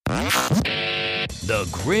The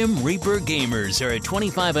Grim Reaper Gamers are a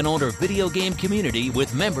 25 and older video game community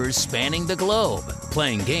with members spanning the globe,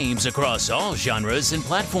 playing games across all genres and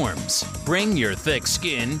platforms. Bring your thick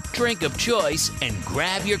skin, drink of choice, and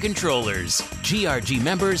grab your controllers. GRG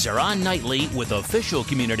members are on nightly with official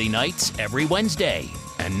community nights every Wednesday.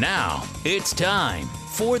 And now, it's time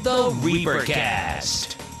for the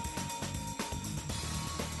Reapercast.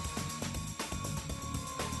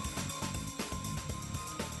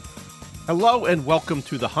 Hello and welcome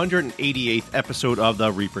to the 188th episode of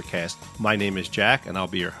the Reapercast. My name is Jack and I'll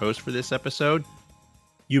be your host for this episode.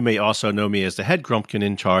 You may also know me as the head grumpkin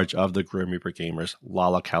in charge of the Grim Reaper Gamers,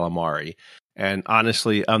 Lala Calamari. And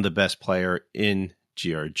honestly, I'm the best player in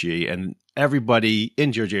GRG, and everybody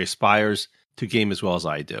in GRG aspires to game as well as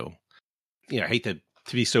I do. I hate to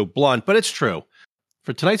be so blunt, but it's true.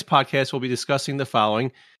 For tonight's podcast, we'll be discussing the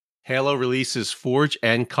following: Halo releases Forge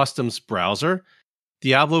and Customs browser,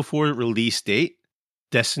 Diablo 4 release date,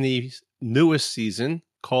 Destiny's newest season,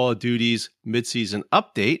 Call of Duty's mid-season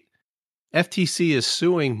update, FTC is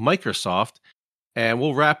suing Microsoft, and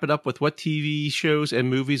we'll wrap it up with what TV shows and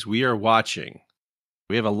movies we are watching.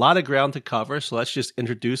 We have a lot of ground to cover, so let's just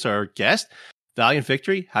introduce our guest. Valiant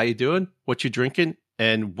Victory, how you doing? What you drinking?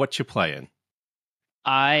 And what you playing?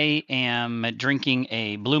 I am drinking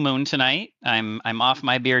a Blue Moon tonight. I'm off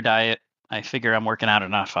my beer diet. I figure I'm working out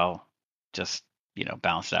enough. I'll just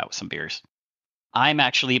balance it out with some beers. I'm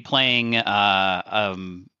actually playing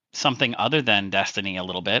something other than Destiny a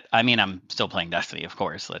little bit. I mean, I'm still playing Destiny, of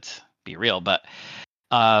course. Let's be real, but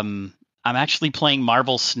I'm actually playing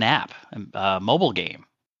Marvel Snap, a mobile game,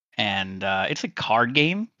 and it's a card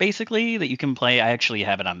game basically that you can play. I actually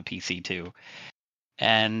have it on the PC too,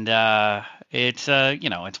 and it's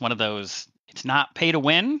it's one of those. It's not pay to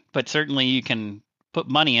win, but certainly you can put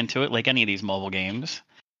money into it like any of these mobile games.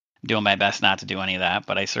 Doing my best not to do any of that,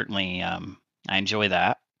 but I certainly I enjoy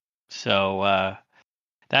that. So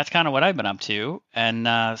that's kind of what I've been up to.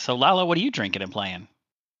 And so Lala, what are you drinking and playing?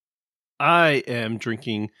 I am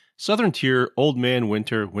drinking Southern Tier Old Man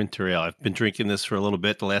Winter Ale. I've been drinking this for a little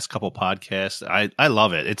bit, the last couple podcasts. I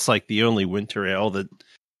love it. It's like the only winter ale that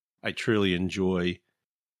I truly enjoy.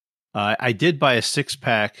 I did buy a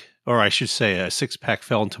 6-pack, or I should say a 6-pack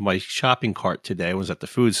fell into my shopping cart today. I was at the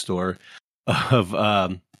food store of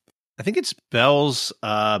I think it's Bell's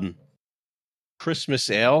Christmas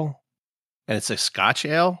Ale, and it's a Scotch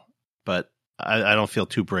ale, but I don't feel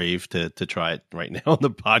too brave to try it right now on the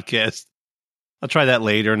podcast. I'll try that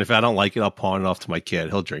later, and if I don't like it, I'll pawn it off to my kid.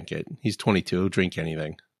 He'll drink it. He's 22. He'll drink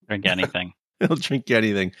anything. Drink anything. He'll drink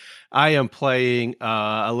anything. I am playing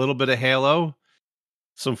a little bit of Halo,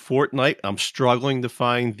 some Fortnite. I'm struggling to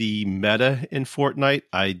find the meta in Fortnite.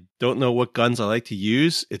 I don't know what guns I like to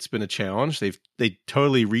use. It's been a challenge. They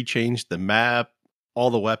totally rechanged the map, all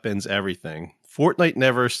the weapons, everything. Fortnite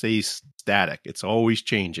never stays static. It's always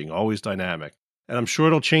changing, always dynamic. And I'm sure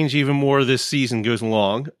it'll change even more this season goes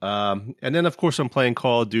along. And then, of course, I'm playing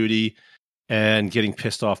Call of Duty and getting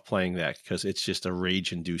pissed off playing that because it's just a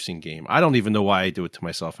rage-inducing game. I don't even know why I do it to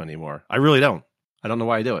myself anymore. I really don't. I don't know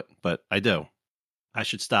why I do it, but I do. I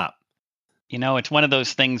should stop. It's one of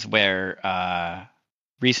those things where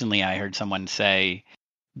recently I heard someone say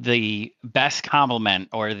the best compliment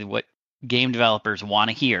or what game developers want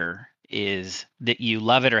to hear is that you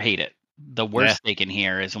love it or hate it. The worst they can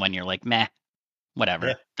hear is when you're like, meh,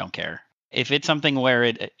 whatever, don't care. If it's something where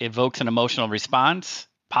it evokes an emotional response,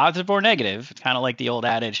 positive or negative, it's kind of like the old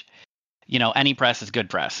adage, any press is good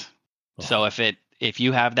press. Oh. So if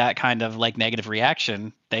you have that kind of like negative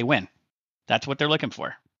reaction, they win. That's what they're looking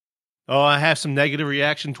for. Oh, I have some negative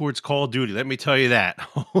reaction towards Call of Duty. Let me tell you that.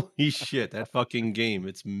 Holy shit, that fucking game.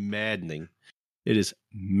 It's maddening. It is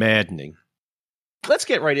maddening. Let's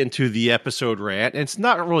get right into the episode rant. And it's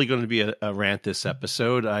not really going to be a rant this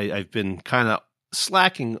episode. I've been kind of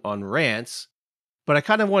slacking on rants, but I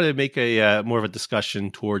kind of wanted to make a more of a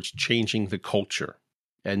discussion towards changing the culture.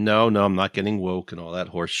 And no, I'm not getting woke and all that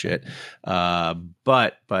horse shit.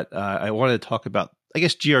 But I wanted to talk about, I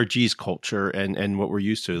guess, GRG's culture and what we're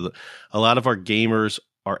used to. A lot of our gamers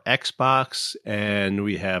are Xbox, and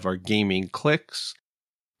we have our gaming cliques.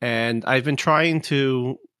 And I've been trying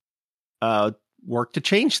to work to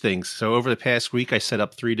change things. So over the past week, I set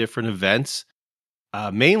up 3 different events,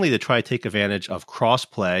 mainly to try to take advantage of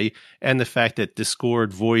crossplay and the fact that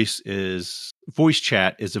Discord voice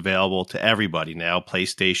chat is available to everybody now,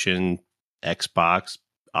 PlayStation, Xbox,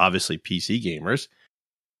 obviously PC gamers.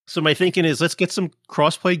 So my thinking is, let's get some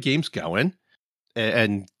crossplay games going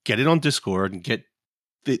and get it on Discord and get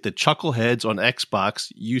the chuckleheads on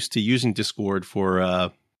Xbox used to using Discord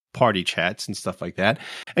for party chats and stuff like that,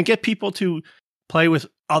 and get people to play with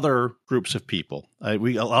other groups of people. A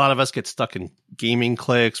lot of us get stuck in gaming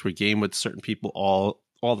cliques. We game with certain people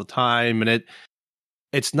all the time, and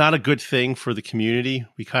it's not a good thing for the community.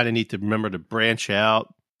 We kind of need to remember to branch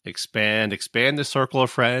out, expand the circle of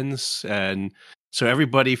friends, and so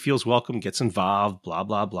everybody feels welcome, gets involved, blah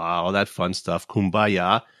blah blah, all that fun stuff.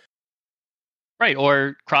 Kumbaya. Right,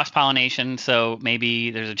 or cross-pollination. So maybe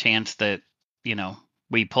there's a chance that,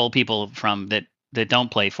 we pull people from that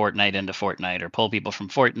don't play Fortnite into Fortnite, or pull people from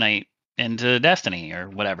Fortnite into Destiny, or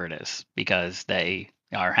whatever it is, because they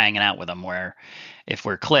are hanging out with them. Where if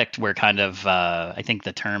we're clicked, we're kind of, I think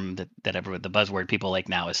the term the buzzword people like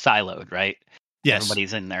now is siloed, right? Yes.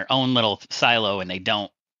 Everybody's in their own little silo and they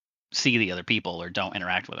don't see the other people or don't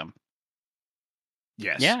interact with them.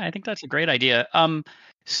 Yes. Yeah, I think that's a great idea.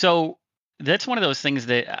 So that's one of those things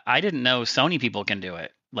that I didn't know Sony people can do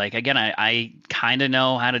it. Like, again, I kind of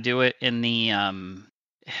know how to do it in the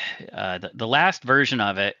last version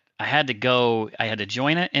of it. I had to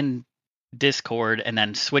join it in Discord and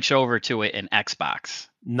then switch over to it in Xbox.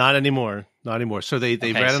 Not anymore. So they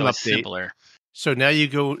ran an update. Simpler. So now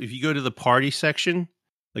if you go to the party section,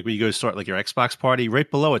 like when you go to start like your Xbox party, right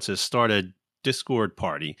below it says start a Discord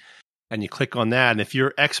party. And you click on that. And if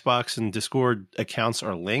your Xbox and Discord accounts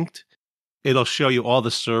are linked, it'll show you all the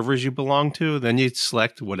servers you belong to. Then you'd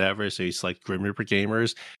select whatever. So you select Grim Reaper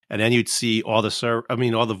Gamers. And then you'd see all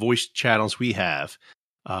the voice channels we have.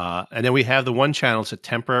 And then we have the one channel. It's a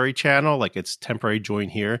temporary channel. Like it's temporary join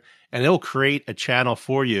here. And it'll create a channel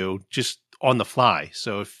for you just on the fly.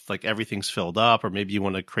 So if like everything's filled up, or maybe you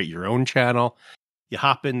want to create your own channel, you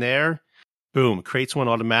hop in there. Boom, it creates one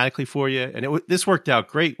automatically for you. And this worked out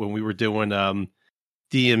great when we were doing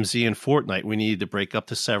DMZ and Fortnite. We needed to break up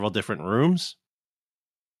to several different rooms.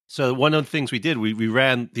 So one of the things we did, we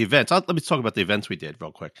ran the events. Let me talk about the events we did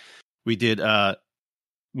real quick. We did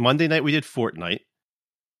Monday night, we did Fortnite.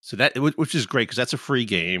 So which is great because that's a free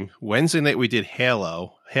game. Wednesday night, we did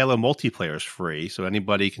Halo. Halo multiplayer is free, so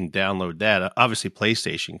anybody can download that. Obviously,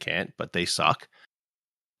 PlayStation can't, but they suck.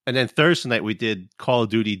 And then Thursday night, we did Call of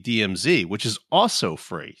Duty DMZ, which is also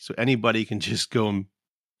free. So anybody can just go and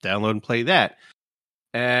download and play that.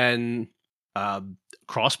 And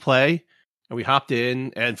cross-play. And we hopped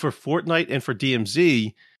in. And for Fortnite and for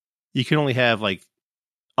DMZ, you can only have like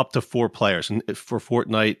up to 4 players. And for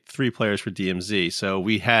Fortnite, 3 players for DMZ. So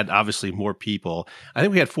we had obviously more people. I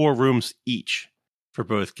think we had 4 rooms each for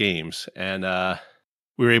both games. And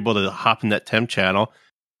we were able to hop in that temp channel,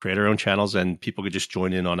 create our own channels, and people could just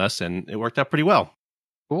join in on us, and it worked out pretty well.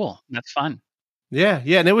 Cool. That's fun. Yeah,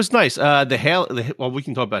 and it was nice. We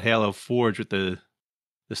can talk about Halo Forge with the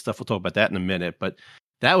stuff. We'll talk about that in a minute, but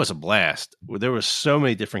that was a blast. There were so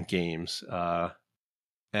many different games,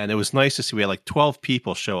 and it was nice to see we had like 12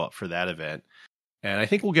 people show up for that event, and I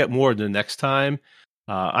think we'll get more the next time.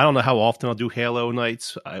 I don't know how often I'll do Halo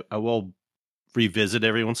nights. I will revisit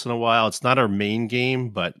every once in a while. It's not our main game,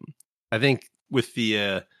 but I think with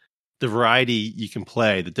the variety you can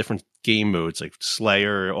play, the different game modes like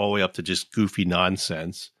Slayer all the way up to just goofy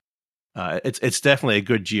nonsense, it's definitely a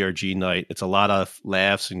good GRG night. It's a lot of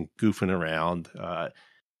laughs and goofing around.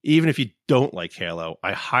 Even if you don't like Halo,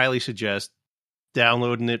 I highly suggest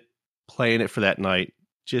downloading it, playing it for that night,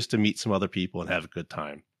 just to meet some other people and have a good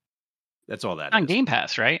time. That's all that on is. Game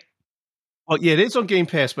Pass, right? Well, yeah, it is on Game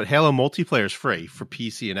Pass, but Halo multiplayer is free for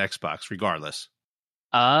PC and Xbox regardless.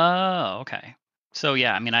 Oh, okay. So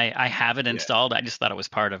yeah, I mean, I have it installed. I just thought it was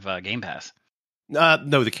part of Game Pass.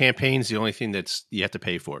 No, the campaign's the only thing that's you have to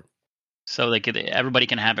pay for. So everybody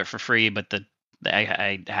can have it for free, but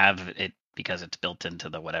I have it because it's built into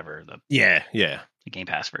the the Game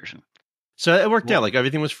Pass version. So it worked out. Like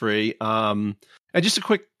everything was free. And just a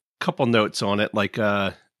quick couple notes on it. Like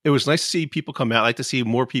it was nice to see people come out. I like to see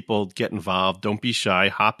more people get involved. Don't be shy.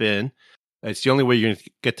 Hop in. It's the only way you're going to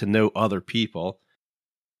get to know other people.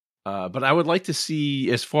 But I would like to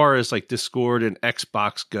see, as far as like Discord and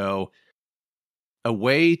Xbox go, a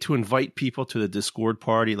way to invite people to the Discord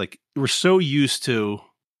party. Like we're so used to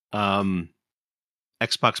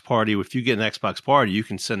Xbox party. If you get an Xbox party, you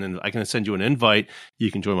can I can send you an invite.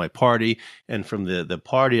 You can join my party, and from the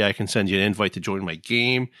party, I can send you an invite to join my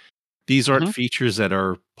game. These aren't features that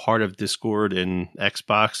are part of Discord and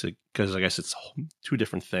Xbox because I guess it's 2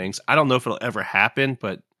 different things. I don't know if it'll ever happen,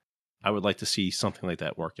 but I would like to see something like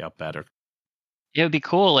that work out better. It would be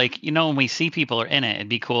cool. Like, when we see people are in it, it'd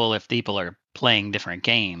be cool if people are playing different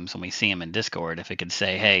games when we see them in Discord, if it could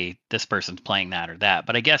say, hey, this person's playing that or that.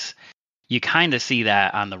 But I guess you kind of see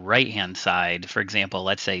that on the right-hand side. For example,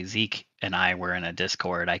 let's say Zeke and I were in a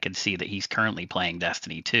Discord. I could see that he's currently playing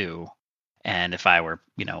Destiny 2. And if I were,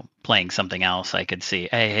 playing something else, I could see,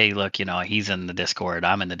 hey, look, he's in the Discord,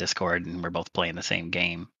 I'm in the Discord, and we're both playing the same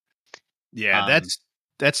game. Yeah,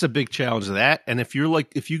 that's a big challenge of that. And if you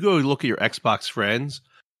go look at your Xbox friends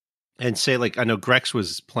and say, like, I know Grex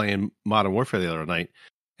was playing Modern Warfare the other night,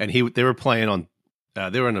 and they were playing on,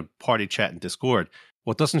 they were in a party chat in Discord.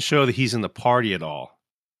 Well, it doesn't show that he's in the party at all.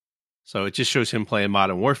 So it just shows him playing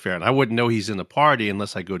Modern Warfare, and I wouldn't know he's in the party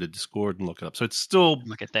unless I go to Discord and look it up. So it's still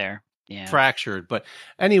Look at there. Yeah. fractured. But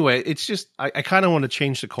anyway, it's just I kind of want to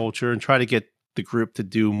change the culture and try to get the group to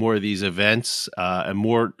do more of these events and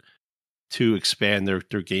more to expand their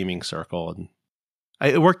gaming circle. And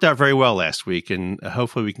it worked out very well last week, and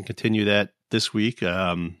hopefully we can continue that this week.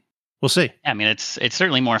 We'll see. I mean, it's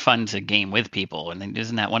certainly more fun to game with people, and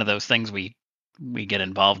isn't that one of those things we get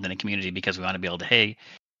involved in a community because we want to be able to, hey,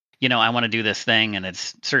 I want to do this thing, and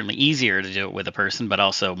it's certainly easier to do it with a person, but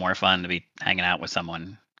also more fun to be hanging out with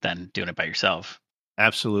someone than doing it by yourself.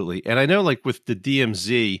 Absolutely. And I know, like, with the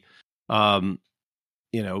DMZ,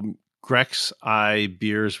 Grex,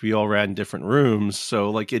 beers, we all ran in different rooms. So,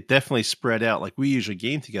 like, it definitely spread out. Like, we usually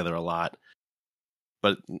game together a lot.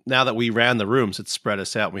 But now that we ran the rooms, it spread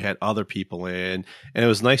us out. We had other people in. And it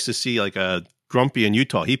was nice to see, like, Grumpy in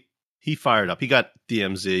Utah. He fired up. He got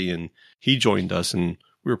DMZ, and he joined us, and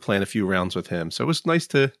we were playing a few rounds with him. So it was nice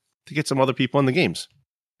to get some other people in the games.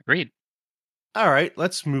 Agreed. All right,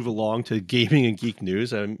 let's move along to gaming and geek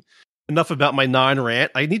news. Enough about my non-rant.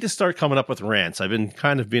 I need to start coming up with rants. I've been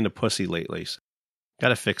kind of being a pussy lately. So got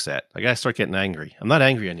to fix that. I got to start getting angry. I'm not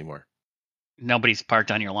angry anymore. Nobody's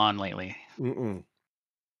parked on your lawn lately. Mm-mm.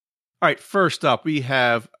 All right, first up, we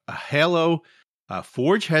have Halo.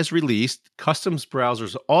 Forge has released. Customs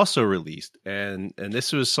browsers also released. And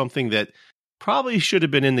this was something that probably should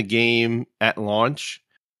have been in the game at launch.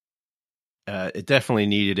 It definitely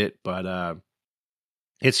needed it, but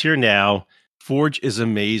it's here now. Forge is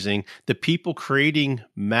amazing. The people creating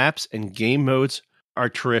maps and game modes are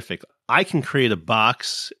terrific. I can create a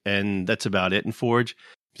box, and that's about it in Forge.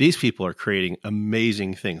 These people are creating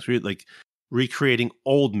amazing things, like recreating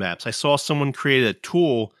old maps. I saw someone create a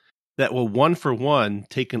tool that will 1-for-1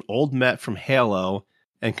 take an old map from Halo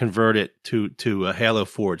and convert it to a Halo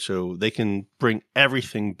Forge, so they can bring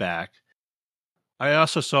everything back. I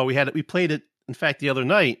also saw we played it. In fact, the other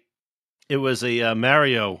night, it was a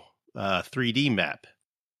Mario 3D map.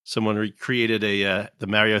 Someone recreated the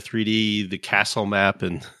Mario 3D, the castle map,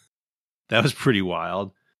 and that was pretty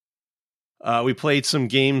wild. We played some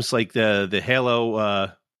games like the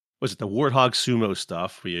Halo, was it the Warthog Sumo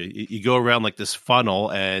stuff, where you go around like this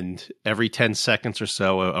funnel, and every 10 seconds or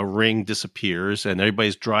so, a ring disappears, and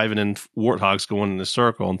everybody's driving in Warthogs going in a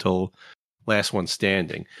circle until last one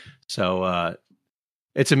standing. So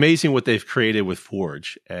it's amazing what they've created with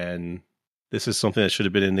Forge, and this is something that should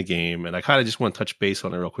have been in the game. And I kind of just want to touch base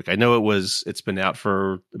on it real quick. I know it's been out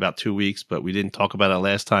for about 2 weeks, but we didn't talk about it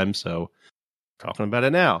last time, so talking about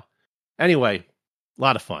it now. Anyway, a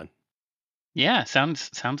lot of fun. Yeah,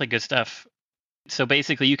 sounds like good stuff. So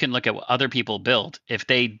basically, you can look at what other people build. If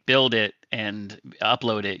they build it and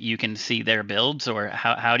upload it, you can see their builds, or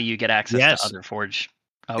how do you get access to other Forge?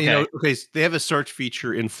 Okay. They have a search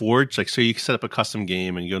feature in Forge. Like, so you can set up a custom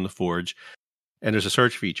game and you go into Forge, and there's a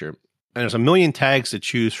search feature. And there's a million tags to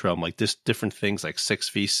choose from, like different things like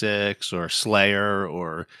 6v6 or Slayer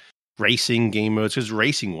or racing game modes. There's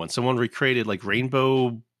racing one. Someone recreated like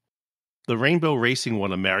the Rainbow Racing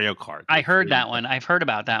one of Mario Kart. I heard that one. I've heard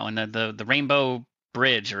about that one. The Rainbow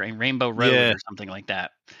Bridge or Rainbow Road or something like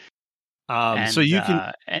that. So you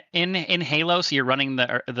can in Halo, so you're running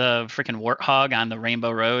the freaking Warthog on the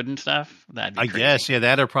Rainbow Road and stuff. That'd be crazy. Guess, yeah,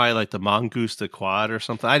 that or probably like the Mongoose, the Quad or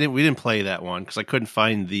something. We didn't play that one because I couldn't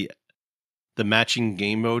find the matching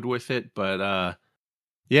game mode with it. But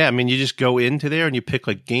yeah, I mean, you just go into there and you pick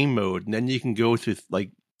like game mode, and then you can go through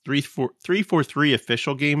like 343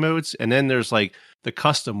 official game modes, and then there's like the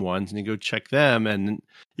custom ones, and you go check them, and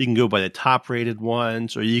you can go by the top rated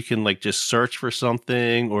ones, or you can like just search for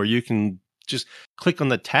something, or you can just click on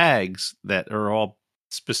the tags that are all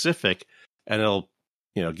specific, and it'll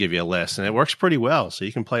give you a list, and it works pretty well. So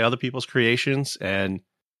you can play other people's creations, and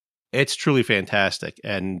it's truly fantastic.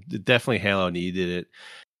 And definitely Halo needed it.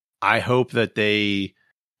 I hope that they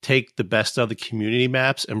take the best of the community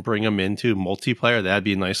maps and bring them into multiplayer. That'd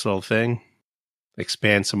be a nice little thing.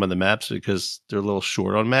 Expand some of the maps because they're a little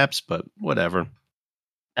short on maps, but whatever.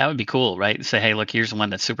 That would be cool, right? Say, hey, look, here's one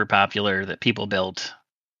that's super popular that people built,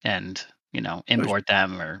 and import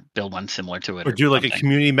them or build one similar to it, or do like a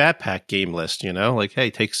community map pack game list. Like, hey,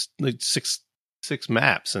 takes like six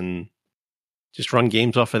maps and just run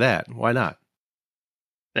games off of that. Why not?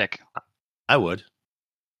 Thick. I would.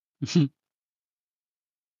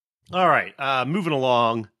 All right, moving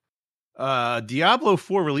along. Diablo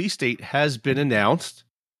 4 release date has been announced,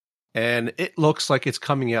 and it looks like it's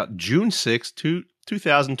coming out June 6th,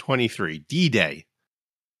 2023, D-Day.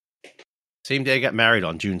 Same day I got married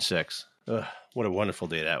on June 6th. Ugh, what a wonderful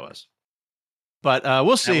day that was. But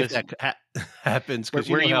we'll see if that happens.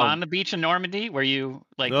 Were you on the beach in Normandy? Were you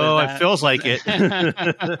like? No, it feels like it.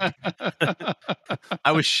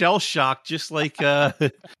 I was shell shocked, just like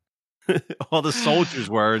all the soldiers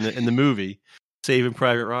were in the movie Saving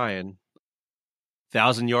Private Ryan.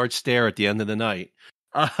 1,000-yard stare at the end of the night.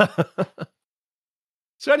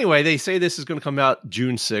 So anyway, they say this is going to come out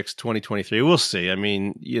June 6th, 2023. We'll see. I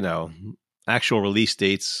mean, actual release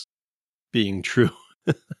dates being true.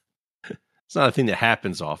 It's not a thing that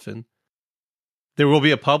happens often. There will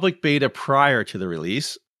be a public beta prior to the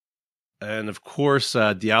release. And of course,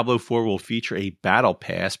 Diablo 4 will feature a battle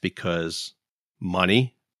pass because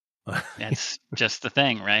money. That's just the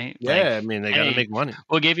thing, right? Yeah, I mean, they got to make money.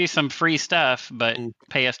 We'll give you some free stuff, but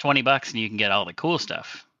pay us $20 and you can get all the cool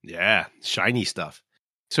stuff. Yeah, shiny stuff.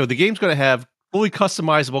 So the game's going to have fully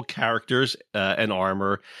customizable characters and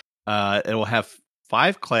armor. It will have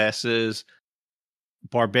 5 classes: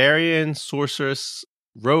 Barbarian, Sorceress,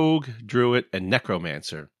 Rogue, Druid, and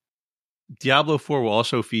Necromancer. Diablo 4 will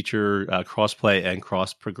also feature crossplay and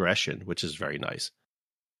cross-progression, which is very nice.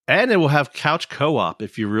 And it will have couch co-op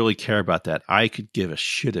if you really care about that. I could give a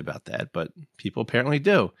shit about that, but people apparently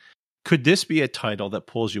do. Could this be a title that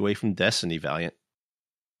pulls you away from Destiny, Valiant?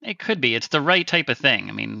 It could be. It's the right type of thing.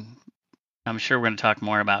 I mean, I'm sure we're going to talk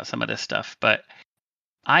more about some of this stuff, but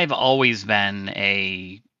I've always been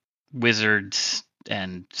a wizards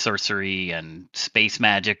and sorcery and space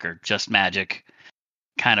magic or just magic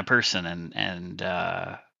kind of person. And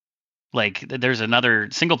like there's another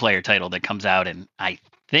single player title that comes out, and I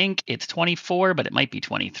think it's 24, but it might be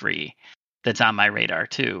 23. That's on my radar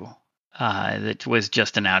too. That was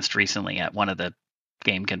just announced recently at one of the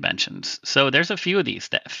game conventions. So there's a few of these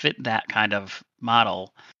that fit that kind of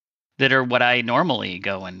model that are what I normally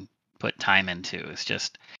go and put time into. It's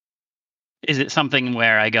just, is it something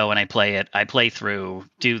where I go and I play it, I play through,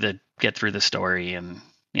 get through the story and,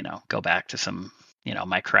 go back to some,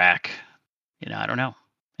 my crack, I don't know.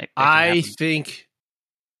 I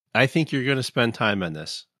think you're going to spend time on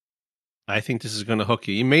this. I think this is going to hook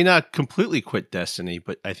you. You may not completely quit Destiny,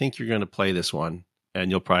 but I think you're going to play this one and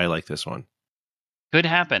you'll probably like this one. Could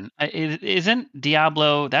happen. Isn't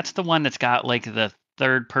Diablo, that's the one that's got like the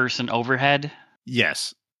third person overhead?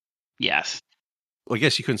 Yes. Yes. Well, I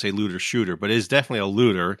guess you couldn't say looter shooter, but it is definitely a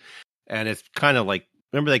looter. And it's kind of like,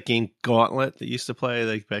 remember that game Gauntlet that you used to play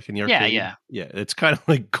like back in the arcade? Yeah. Yeah, it's kind of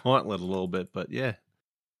like Gauntlet a little bit, but yeah.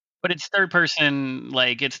 But it's third person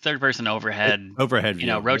overhead. Overhead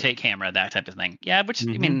view. Rotate camera, that type of thing. Yeah, which,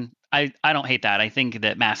 I mean, I don't hate that. I think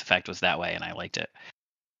that Mass Effect was that way and I liked it.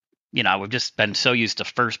 We've just been so used to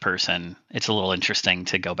first person. It's a little interesting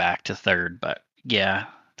to go back to third, but yeah,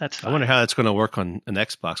 that's fine. I wonder how that's going to work on an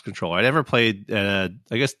Xbox controller. I never played, I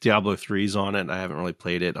guess Diablo 3's on it. And I haven't really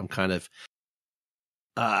played it. I'm kind of,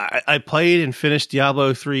 I played and finished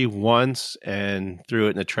Diablo 3 once and threw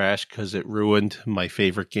it in the trash because it ruined my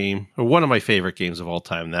favorite game, or one of my favorite games of all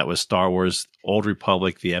time. That was Star Wars Old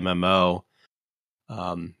Republic, the MMO.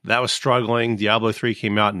 That was struggling. Diablo 3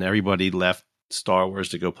 came out and everybody left Star Wars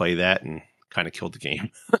to go play that and kind of killed the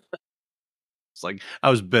game. It's like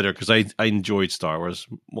I was bitter because I enjoyed Star Wars,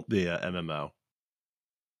 the MMO.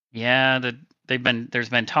 Yeah, there's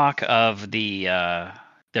been talk of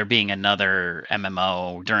there being another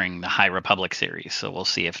MMO during the High Republic series, so we'll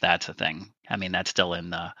see if that's a thing. I mean, that's still in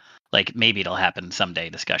the maybe it'll happen someday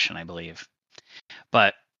discussion, I believe.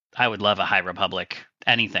 But I would love a High Republic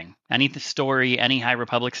anything, any story, any High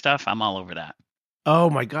Republic stuff. I'm all over that. Oh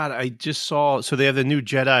my God. I just saw, so they have the new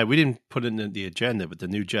Jedi. We didn't put it in the agenda, but the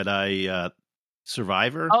new Jedi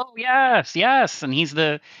Survivor. Oh yes. And he was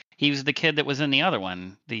the kid that was in the other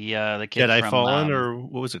one. The kid Jedi from, Fallen, or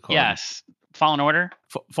what was it called? Yes. Fallen Order.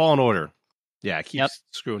 Fallen Order. Yeah. I keep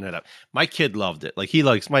screwing that up. My kid loved it. Like he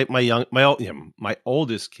likes my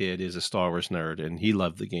oldest kid is a Star Wars nerd and he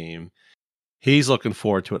loved the game. He's looking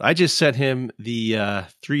forward to it. I just sent him the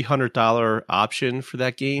 $300 option for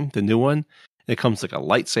that game, the new one. It comes like a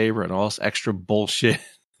lightsaber and all this extra bullshit.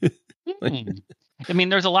 I mean,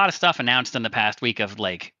 there's a lot of stuff announced in the past week of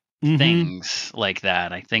things like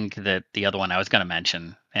that. I think that the other one I was going to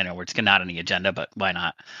mention, it's not on the agenda, but why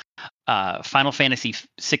not? Final Fantasy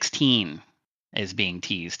 16 is being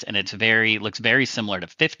teased, and looks very similar to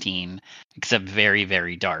 15, except very,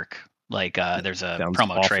 very dark. There's a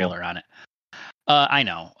promo trailer on it. I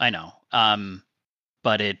know.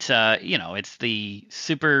 but it's the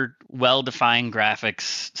super well-defined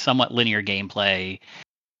graphics, somewhat linear gameplay,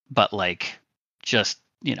 but like just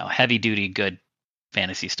heavy duty good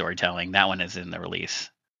fantasy storytelling. That one is in the release.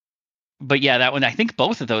 But yeah, that one, I think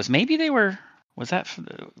both of those, maybe they were, was that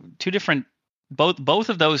two different, both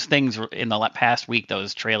of those things were in the past week,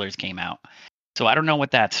 those trailers came out. So I don't know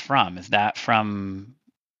what that's from. Is that from,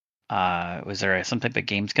 was there some type of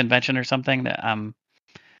games convention or something that I'm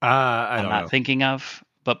I don't not know. thinking of?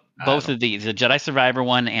 But both of these, the Jedi Survivor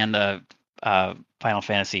one and the Final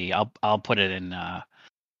Fantasy, I'll put it in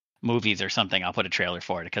movies or something. I'll put a trailer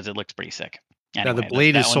for it because it looks pretty sick. Anyway, now the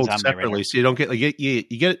blade that is one's sold on my radar. separately, so you don't get like you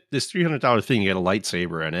get this $300 thing. You get a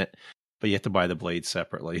lightsaber in it, but you have to buy the blade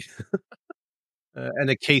separately and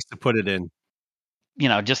a case to put it in.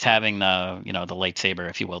 Just having the the lightsaber,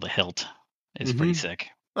 if you will, the hilt is pretty sick.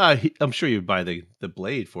 I'm sure you'd buy the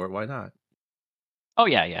blade for it. Why not? Oh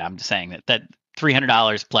yeah. I'm just saying that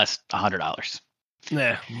 $300 plus $100.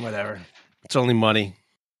 Nah, whatever. It's only money.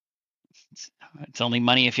 It's only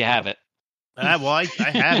money if you have it. Well, I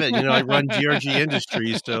have it. I run GRG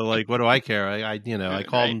Industries, so like, what do I care? I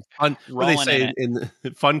call them fun. What do they say in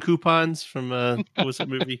the fun coupons from what was that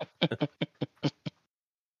movie?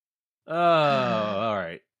 Oh, all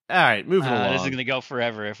right. Moving along. This is going to go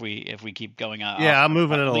forever if we keep going on. Yeah, I'm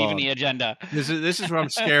moving it along. Leaving the agenda. This is what I'm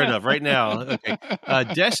scared of right now. Okay,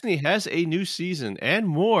 Destiny has a new season and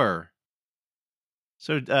more.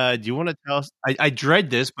 So, do you want to tell us? I dread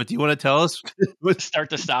this, but do you want to tell us? Start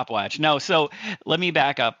the stopwatch. No, so let me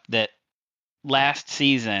back up. That last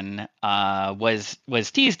season was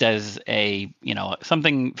teased as a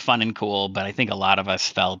something fun and cool, but I think a lot of us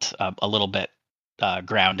felt a little bit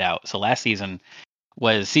ground out. So last season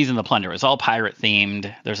was Season of the Plunder. It was all pirate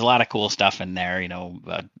themed. There's a lot of cool stuff in there.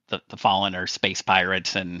 The Fallen or space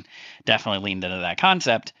pirates, and definitely leaned into that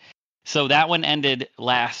concept. So that one ended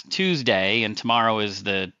last Tuesday, and tomorrow is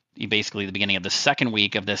basically the beginning of the second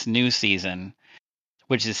week of this new season,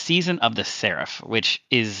 which is Season of the Seraph, which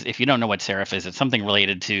is, if you don't know what Seraph is, it's something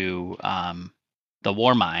related to the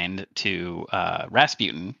Warmind, to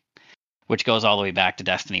Rasputin, which goes all the way back to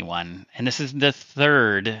Destiny 1. And this is the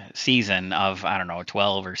third season of,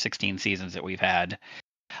 12 or 16 seasons that we've had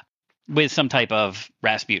with some type of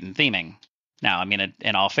Rasputin theming. Now, I mean,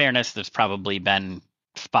 in all fairness, there's probably been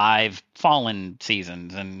 5 Fallen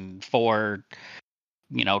seasons and 4,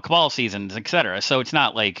 Cabal seasons, etc. So it's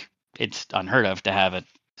not like it's unheard of to have a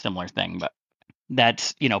similar thing. But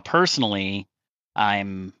that's, personally,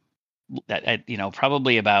 I'm at,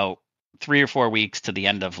 probably about 3 or 4 weeks to the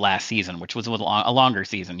end of last season, which was a longer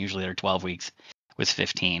season. Usually they're 12 weeks. It was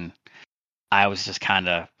 15. I was just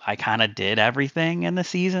I kind of did everything in the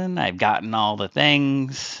season. I've gotten all the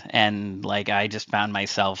things, and like I just found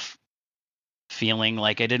myself feeling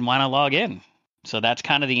like I didn't want to log in. So that's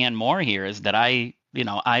kind of the end more here, is that I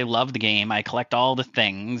love the game. I collect all the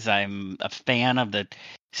things. I'm a fan of the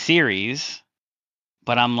series,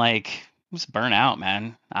 but I'm like, I'm just burnt out,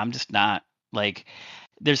 man. I'm just not like,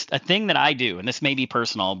 there's a thing that I do, and this may be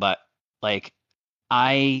personal, but like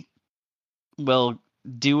I will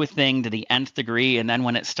do a thing to the nth degree, and then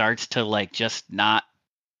when it starts to like just not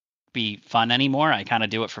be fun anymore, I kind of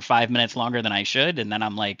do it for 5 minutes longer than I should, and then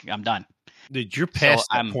I'm like, I'm done. Dude, you're past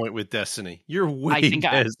that point with Destiny. You're way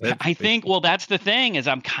past that. I think, well, that's the thing, is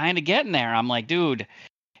I'm kind of getting there. I'm like, dude,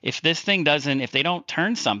 if this thing if they don't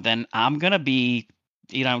turn something, I'm going to be,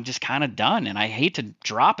 just kind of done. And I hate to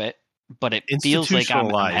drop it, but it feels like I'm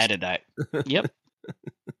headed that. Yep.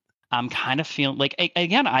 I'm kind of feeling like,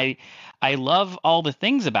 again, I love all the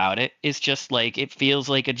things about it. It's just like, it feels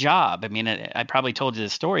like a job. I mean, I probably told you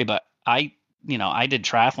this story, but I did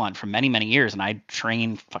triathlon for many, many years, and I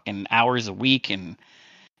trained fucking hours a week and,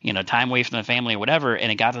 time away from the family or whatever.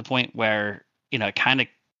 And it got to the point where, it kind of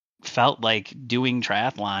felt like doing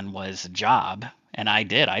triathlon was a job. And I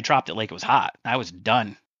dropped it like it was hot. I was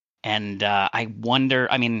done. And I wonder,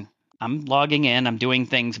 I mean, I'm logging in, I'm doing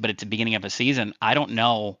things, but it's the beginning of a season. I don't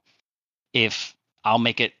know if I'll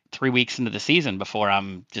make it 3 weeks into the season before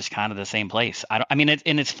I'm just kind of the same place.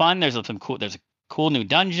 It's fun. There's a cool new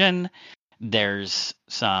dungeon. There's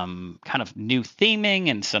some kind of new theming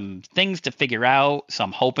and some things to figure out. So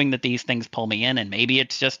I'm hoping that these things pull me in, and maybe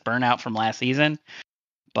it's just burnout from last season,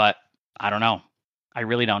 but I don't know. I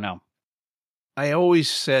really don't know. I always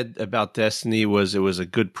said about Destiny it was a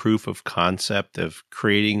good proof of concept of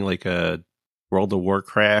creating like a World of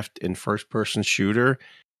Warcraft in first-person shooter,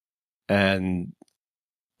 and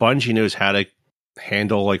Bungie knows how to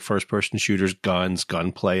handle like first-person shooters, guns,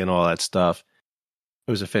 gunplay, and all that stuff.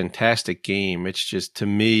 It was a fantastic game. It's just, to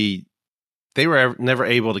me, they were never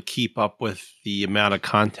able to keep up with the amount of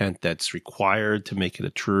content that's required to make it a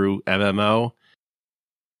true MMO.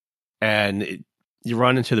 And you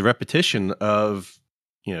run into the repetition of,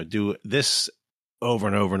 do this over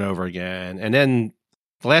and over and over again. And then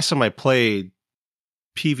the last time I played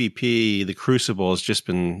PvP, the Crucible has just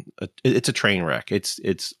been, it's a train wreck.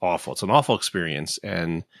 It's awful. It's an awful experience.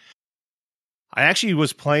 And I actually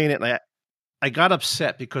was playing it and I got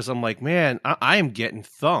upset because I'm like, man, I am getting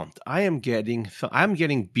thumped. I'm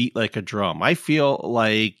getting beat like a drum. I feel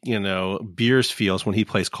like, Beers feels when he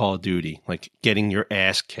plays Call of Duty, like getting your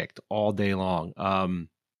ass kicked all day long. And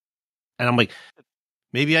I'm like,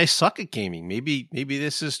 maybe I suck at gaming. Maybe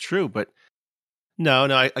this is true, but no,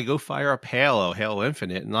 I go fire up Halo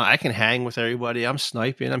Infinite, and I can hang with everybody. I'm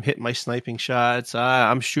sniping. I'm hitting my sniping shots.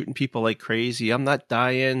 I'm shooting people like crazy. I'm not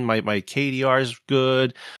dying. My KDR is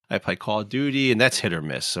good. I play Call of Duty, and that's hit or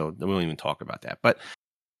miss, so we won't even talk about that. But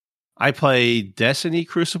I play Destiny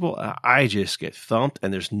Crucible. I just get thumped,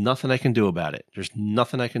 and there's nothing I can do about it.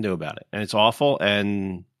 And it's awful,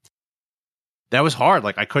 and that was hard.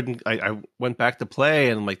 Like I went back to play,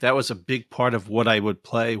 and like that was a big part of what I would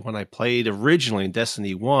play when I played originally in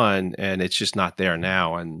Destiny 1, and it's just not there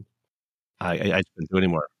now, and I couldn't do it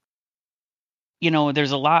anymore.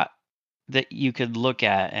 There's a lot that you could look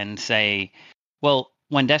at and say, well,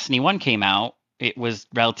 when Destiny 1 came out, it was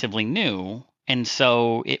relatively new, and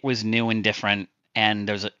so it was new and different, and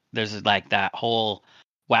there's like that whole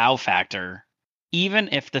wow factor. Even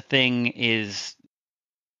if the thing is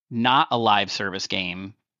not a live service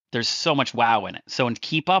game, there's so much wow in it. So to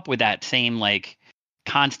keep up with that same like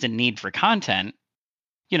constant need for content,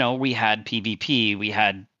 we had PvP, we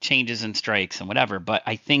had changes and strikes and whatever, but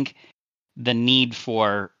I think the need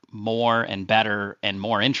for more and better and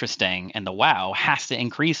more interesting and the wow has to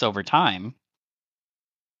increase over time,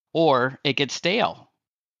 or it gets stale,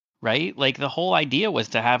 right? Like the whole idea was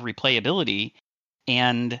to have replayability,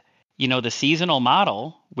 and the seasonal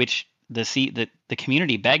model, which the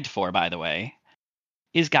community begged for, by the way,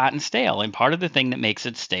 is gotten stale. And part of the thing that makes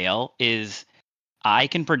it stale is I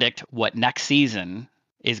can predict what next season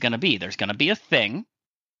is going to be. There's going to be a thing,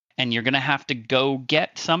 and you're going to have to go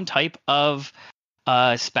get some type of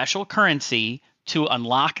special currency to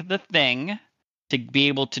unlock the thing, to be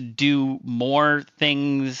able to do more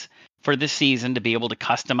things for the season, to be able to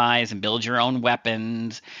customize and build your own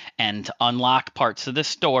weapons and to unlock parts of the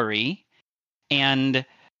story. And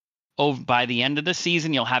by the end of the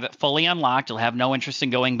season, you'll have it fully unlocked. You'll have no interest in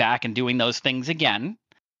going back and doing those things again,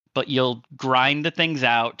 but you'll grind the things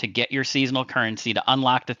out to get your seasonal currency, to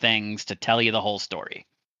unlock the things, to tell you the whole story.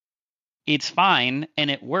 It's fine and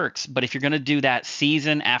it works, but if you're going to do that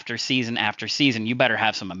season after season after season, you better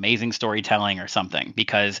have some amazing storytelling or something,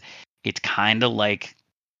 because it's kind of like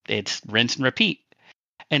it's rinse and repeat.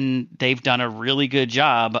 And they've done a really good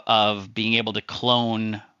job of being able to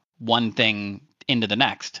clone one thing into the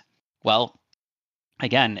next. Well,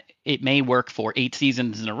 again, it may work for 8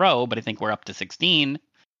 seasons in a row, but I think we're up to 16.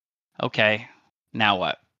 Okay, now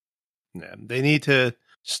what? Yeah, they need to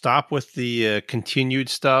stop with the continued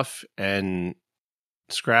stuff and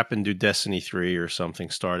scrap and do Destiny 3 or something.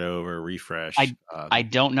 Start over, refresh. I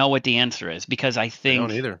don't know what the answer is, because I think I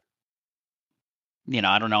don't either.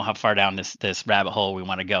 I don't know how far down this rabbit hole we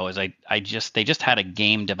want to go. They just had a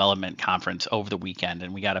game development conference over the weekend,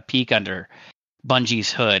 and we got a peek under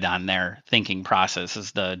Bungie's hood on their thinking process.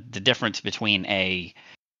 Is the difference between a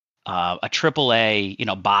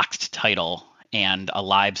AAA, boxed title and a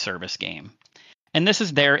live service game. And this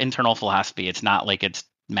is their internal philosophy. It's not like it's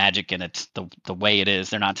magic and it's the way it is.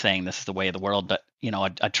 They're not saying this is the way of the world, but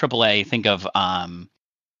a AAA, think of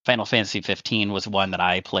Final Fantasy 15 was one that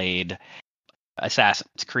I played,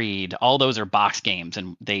 Assassin's Creed, all those are box games,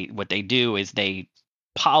 and what they do is they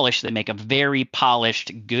make a very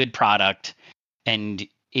polished, good product, and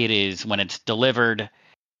it is, when it's delivered,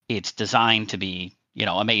 it's designed to be,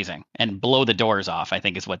 amazing and blow the doors off, I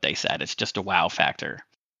think is what they said. It's just a wow factor.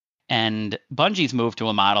 And Bungie's moved to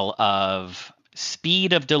a model of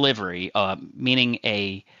speed of delivery, meaning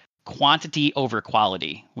a quantity over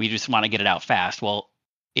quality. We just want to get it out fast. Well,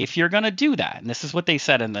 if you're going to do that, and this is what they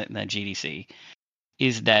said in the GDC,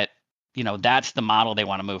 is that, that's the model they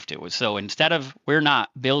want to move to. So instead of, we're not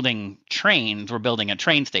building trains, we're building a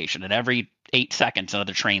train station, and every 8 seconds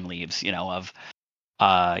another train leaves,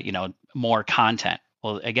 more content.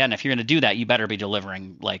 Well, again, if you're going to do that, you better be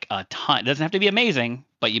delivering like a ton. It doesn't have to be amazing,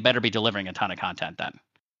 but you better be delivering a ton of content then.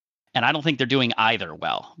 And I don't think they're doing either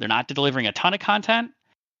well. They're not delivering a ton of content,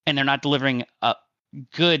 and they're not delivering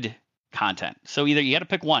good content. So either you got to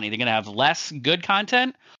pick one. Either going to have less good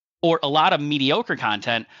content or a lot of mediocre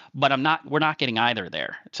content, but we're not getting either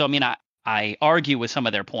there. So, I argue with some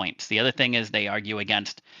of their points. The other thing is they argue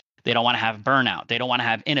against, they don't want to have burnout. They don't want to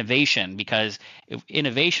have innovation because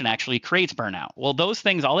innovation actually creates burnout. Well, those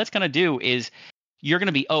things, all it's going to do is you're going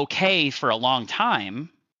to be okay for a long time,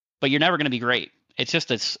 but you're never going to be great. It's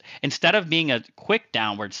just instead of being a quick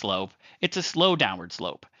downward slope, it's a slow downward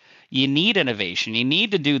slope. You need innovation. You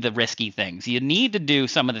need to do the risky things. You need to do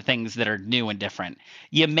some of the things that are new and different.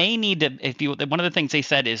 You may need to, one of the things they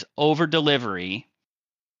said is over delivery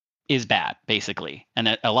is bad, basically.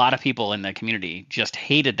 And a lot of people in the community just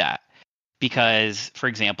hated that because, for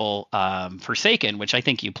example, Forsaken, which I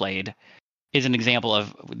think you played, is an example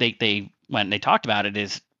of they when they talked about it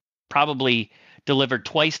is probably delivered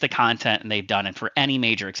twice the content and they've done it for any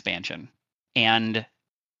major expansion. And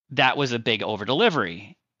that was a big over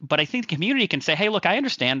delivery. But I think the community can say, hey, look, I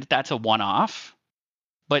understand that that's a one-off,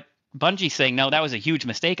 but Bungie's saying, no, that was a huge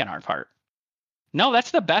mistake on our part. No, that's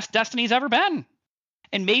the best Destiny's ever been.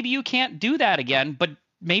 And maybe you can't do that again, but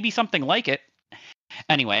maybe something like it.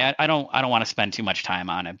 Anyway, I don't want to spend too much time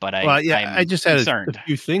on it, but I just had concerned. a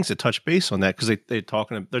few things to touch base on that because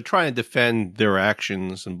they're trying to defend their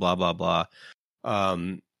actions and blah blah blah.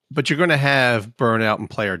 But you're going to have burnout and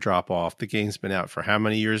player drop off. The game's been out for how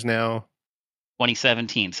many years now?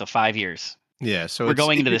 2017, so 5 years. Yeah, so we're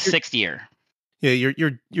going into the 6th year. Yeah,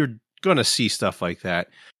 you're going to see stuff like that.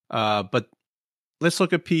 But let's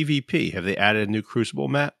look at PvP. Have they added a new Crucible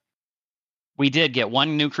map? We did get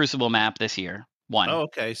one new Crucible map this year. One. Oh,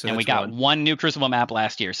 okay. So and we got one new Crucible map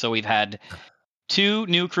last year. So we've had 2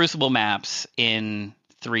 new Crucible maps in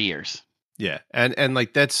 3 years. Yeah, and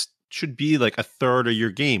like that's should be like a third of your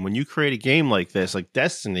game. When you create a game like this, like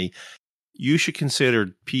Destiny, you should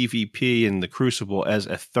consider PvP and the Crucible as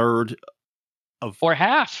a third of or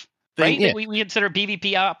half. Right? Yeah. We consider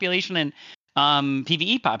PvP population and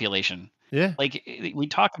PvE population. Yeah. Like we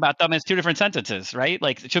talk about them as 2 different sentences, right?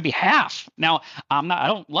 Like it should be half. Now, I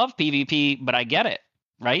don't love PvP, but I get it,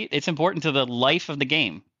 right? It's important to the life of the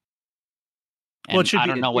game. And well, I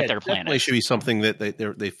don't know what their plan is. It should be something that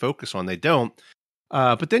they focus on. They don't.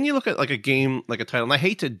 But then you look at like a game, like a title, and I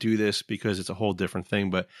hate to do this because it's a whole different thing,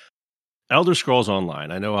 but Elder Scrolls Online,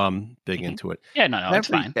 I know I'm big into it. Yeah, no, it's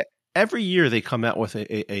fine. Every year they come out with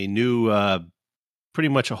a new pretty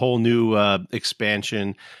much a whole new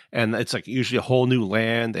expansion, and it's like usually a whole new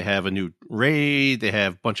land. They have a new raid, they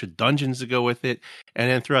have a bunch of dungeons to go with it, and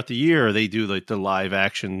then throughout the year they do like the live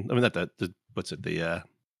action. I mean, not the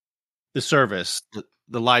service,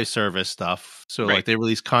 the live service stuff. So right. Like they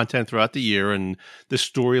release content throughout the year, and the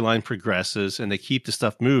storyline progresses, and they keep the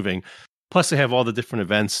stuff moving. Plus, they have all the different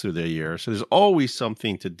events through the year, so there's always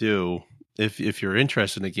something to do if you're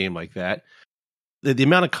interested in a game like that. The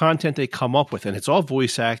amount of content they come up with, and it's all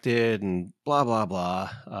voice acted and blah, blah, blah.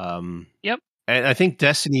 Yep. And I think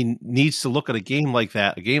Destiny needs to look at a game like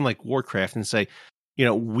that, a game like Warcraft, and say, you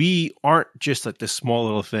know, we aren't just like this small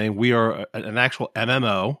little thing. We are an actual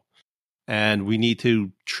MMO, and we need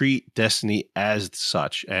to treat Destiny as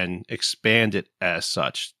such and expand it as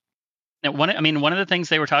such. Now, one of the things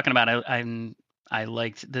they were talking about, I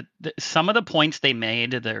liked some of the points they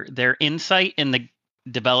made, their insight in the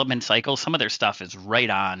development cycle. Some of their stuff is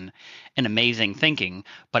right on and amazing thinking,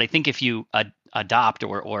 but I think if you adopt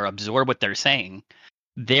or absorb what they're saying,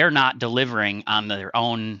 they're not delivering on their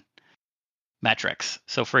own metrics.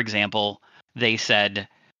 So for example, they said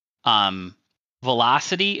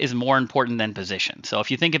velocity is more important than position. So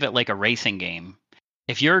if you think of it like a racing game,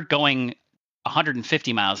 if you're going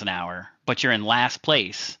 150 miles an hour but you're in last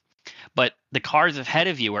place, but the cars ahead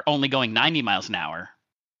of you are only going 90 miles an hour,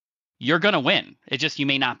 you're going to win. It's just you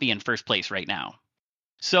may not be in first place right now.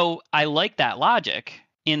 So I like that logic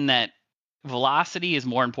in that velocity is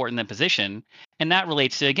more important than position. And that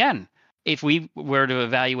relates to, again, if we were to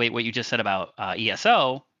evaluate what you just said about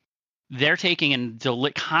ESO, they're taking and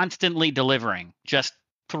constantly delivering, just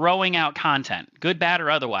throwing out content, good, bad, or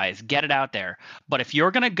otherwise, get it out there. But if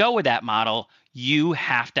you're going to go with that model, you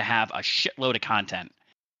have to have a shitload of content.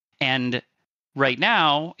 And right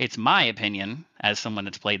now, it's my opinion as someone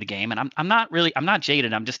that's played the game, and I'm not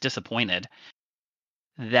jaded. I'm just disappointed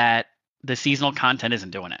that the seasonal content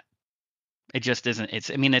isn't doing it. It just isn't.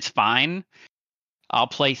 It's fine. I'll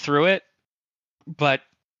play through it, but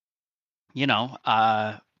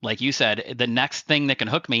like you said, the next thing that can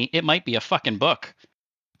hook me, it might be a fucking book.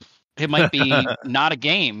 It might be not a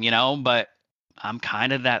game, but I'm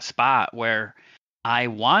kind of that spot where I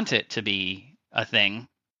want it to be a thing,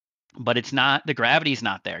 but it's not, the gravity's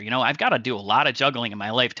not there. I've got to do a lot of juggling in my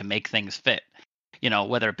life to make things fit,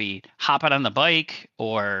 whether it be hopping on the bike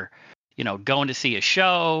or, going to see a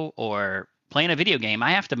show or playing a video game.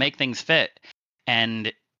 I have to make things fit.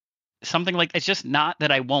 And something like, it's just not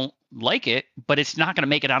that I won't like it, but it's not going to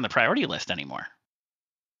make it on the priority list anymore.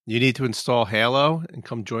 You need to install Halo and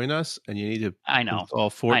come join us, and you need to I know. install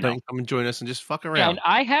Fortnite and come and join us and just fuck Yeah, around. and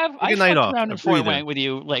I Take a night fucked off, around in a breather. Fortnite with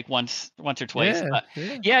you like once or twice.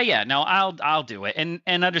 Yeah. Yeah. No, I'll do it, and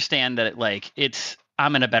understand that like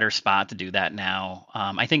I'm in a better spot to do that now.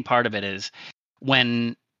 I think part of it is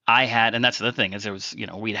when I had, and that's the thing is there was,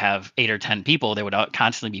 we'd have 8 or 10 people that would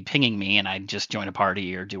constantly be pinging me, and I'd just join a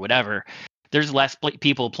party or do whatever. There's less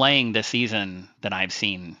people playing this season than I've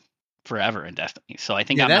seen forever in Destiny. So I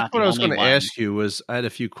think I'm that's not what the I was only going to one. ask you. Was I had a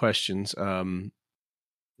few questions.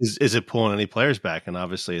 Is it pulling any players back? And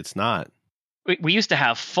obviously, it's not. We used to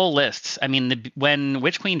have full lists. I mean, when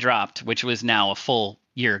Witch Queen dropped, which was now a full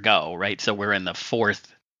year ago, right? So we're in the 4th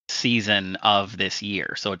season of this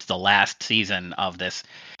year. So it's the last season of this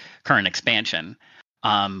current expansion.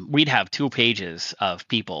 We'd have 2 pages of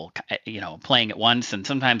people, playing at once, and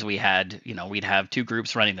sometimes we'd have 2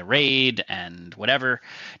 groups running the raid and whatever.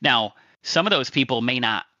 Now, some of those people may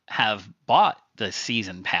not have bought the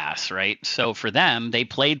season pass, right? So for them, they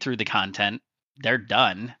played through the content, they're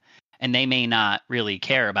done, and they may not really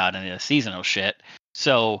care about any of the seasonal shit.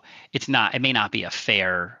 So it may not be a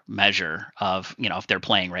fair measure of, if they're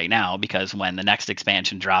playing right now, because when the next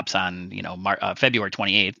expansion drops on, February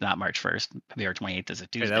 28th, not March 1st, February 28th is a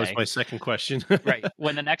Tuesday. That was my second question. Right.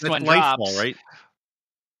 When the next one Lightfall, drops, right?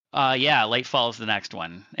 Yeah, Lightfall is the next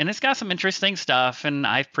one. And it's got some interesting stuff, and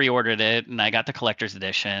I've pre-ordered it, and I got the collector's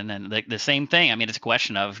edition, and the same thing. I mean, it's a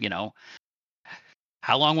question of,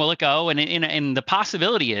 how long will it go? And the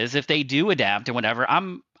possibility is if they do adapt and whatever,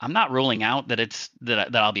 I'm not ruling out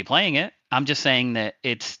that I'll be playing it. I'm just saying that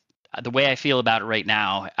it's the way I feel about it right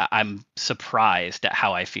now. I'm surprised at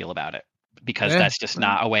how I feel about it, because that's just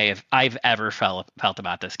not a way I've ever felt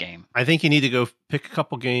about this game. I think you need to go pick a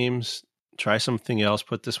couple games, try something else,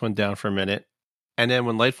 put this one down for a minute, and then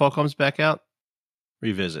when Lightfall comes back out,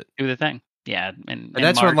 revisit. Do the thing. Yeah, and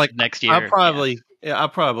that's March, when, like, next year. I'll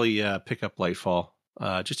probably pick up Lightfall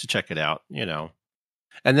just to check it out,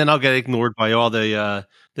 and then I'll get ignored by all the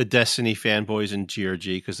Destiny fanboys and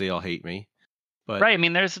GRG because they all hate me. But right, I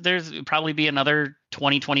mean, there's probably be another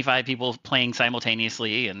 20-25 people playing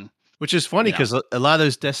simultaneously, and which is funny because a lot of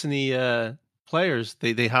those Destiny players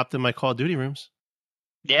they hopped in my Call of Duty rooms.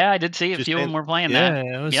 Yeah, I did see a few of them were playing that.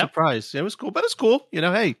 Yeah, I was surprised. It was cool, but it's cool.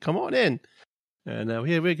 Hey, come on in. And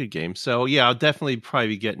we had a good game. So, yeah, I'll definitely probably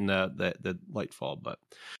be getting the Lightfall. But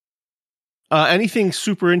anything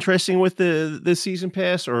super interesting with the season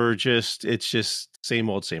pass, or it's just same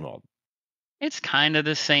old, same old? It's kind of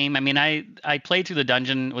the same. I mean, I played through the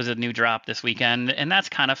dungeon, was a new drop this weekend, and that's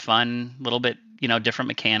kind of fun. A little bit, different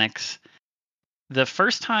mechanics. This is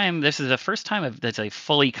the first time that's a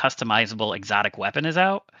fully customizable exotic weapon is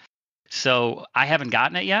out. So I haven't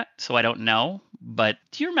gotten it yet, so I don't know. But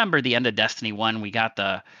do you remember the end of Destiny 1? We got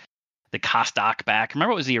the Kostok back.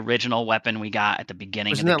 Remember what was the original weapon we got at the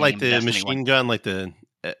beginning of the game? Wasn't that like the Destiny machine 1? gun, like the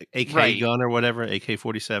AK gun or whatever,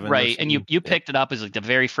 AK-47? Right, and you picked it up as like the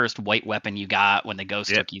very first white weapon you got when the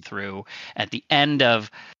ghost took you through. At the end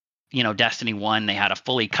of, Destiny 1, they had a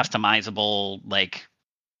fully customizable, like,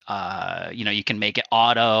 you can make it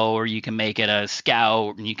auto, or you can make it a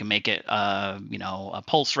scout, and you can make it, a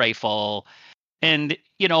pulse rifle. And,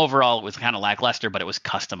 overall it was kind of lackluster, but it was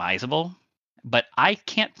customizable. But I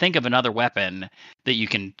can't think of another weapon that you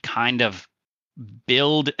can kind of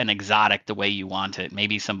build an exotic the way you want it.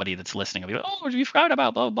 Maybe somebody that's listening will be like, oh, you forgot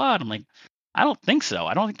about blah, blah, blah. And I'm like, I don't think so.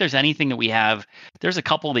 I don't think there's anything that we have. There's a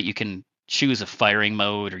couple that you can choose a firing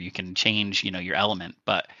mode, or you can change, your element,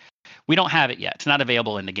 but we don't have it yet. It's not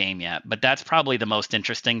available in the game yet, but that's probably the most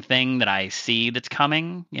interesting thing that I see that's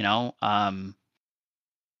coming,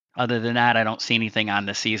 Other than that, I don't see anything on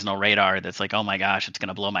the seasonal radar that's like, oh my gosh, it's going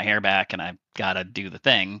to blow my hair back and I've got to do the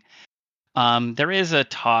thing. There is a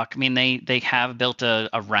talk. I mean, they have built a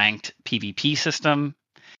ranked PvP system,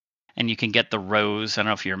 and you can get the rose. I don't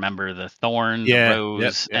know if you remember the thorn, the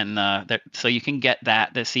rose, and so you can get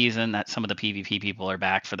that this season. That some of the PvP people are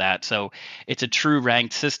back for that. So it's a true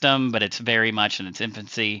ranked system, but it's very much in its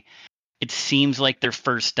infancy. It seems like their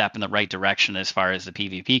first step in the right direction as far as the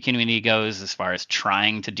PvP community goes, as far as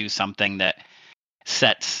trying to do something that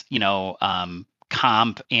sets,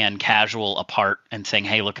 comp and casual apart, and saying,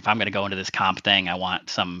 hey, look, if I'm going to go into this comp thing, I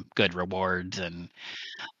want some good rewards and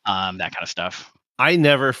that kind of stuff. I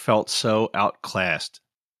never felt so outclassed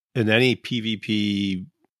in any PvP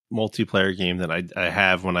multiplayer game that I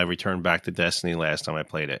have when I returned back to Destiny last time I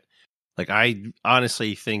played it. Like, I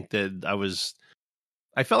honestly think that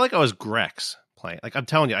I felt like I was Grex playing. Like, I'm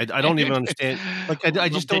telling you, I don't even understand. Like, I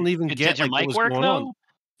just don't even get your like, mic what was work, going though? on.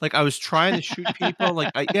 Like I was trying to shoot people.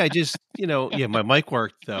 Like I just my mic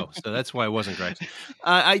worked though, so that's why it wasn't great.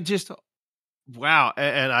 I just wow,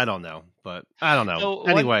 and I don't know, but I don't know. So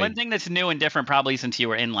Anyway, one thing that's new and different, probably since you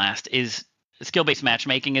were in last, is skill-based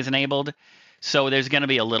matchmaking is enabled. So there's going to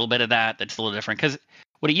be a little bit of that that's a little different, because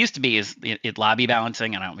what it used to be is it lobby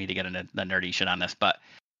balancing. And I don't mean to get into the nerdy shit on this, but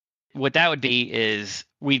what that would be is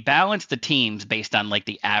we balance the teams based on like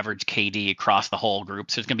the average KD across the whole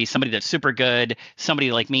group. So it's going to be somebody that's super good,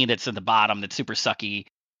 somebody like me that's at the bottom that's super sucky,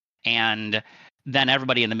 and then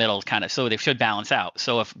everybody in the middle is kind of, so they should balance out.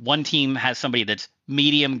 So if one team has somebody that's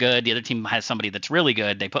medium good, the other team has somebody that's really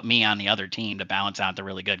good, they put me on the other team to balance out the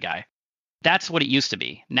really good guy. That's what it used to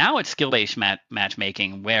be. Now it's skill-based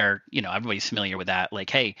matchmaking where, everybody's familiar with that. Like,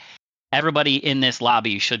 hey, everybody in this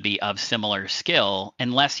lobby should be of similar skill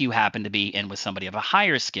unless you happen to be in with somebody of a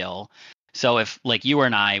higher skill. So if like you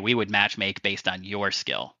and I, we would matchmake based on your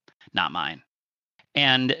skill, not mine.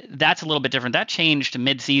 And that's a little bit different. That changed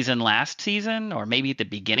mid-season last season, or maybe at the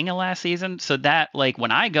beginning of last season. So that like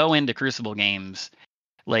when I go into Crucible games,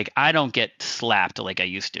 like I don't get slapped like I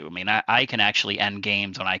used to. I mean, I can actually end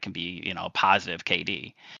games when I can be, positive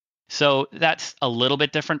KD. So that's a little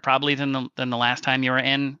bit different probably than the last time you were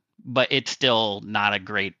in, but it's still not a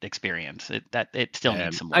great experience. It still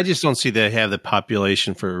needs some work. I just don't see they have the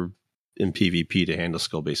population in PvP to handle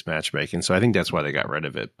skill-based matchmaking. So I think that's why they got rid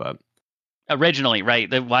of it. But originally,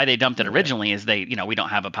 right? Why they dumped it originally is we don't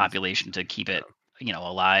have a population to keep it,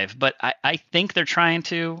 alive. But I think they're trying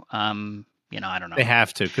to. I don't know. They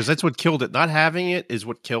have to, because that's what killed it. Not having it is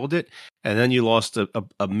what killed it. And then you lost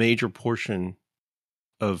a major portion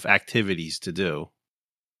of activities to do.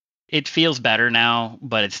 It feels better now,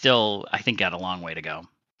 but it's still, I think, got a long way to go.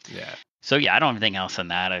 Yeah. So yeah, I don't have anything else on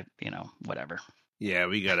that. Whatever. Yeah,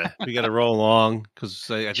 we gotta roll along,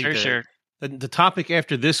 because I think sure. The topic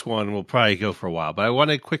after this one will probably go for a while, but I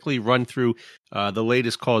want to quickly run through the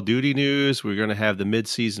latest Call of Duty news. We're going to have the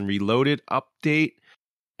mid-season Reloaded update.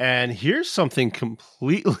 And here's something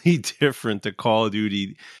completely different to Call of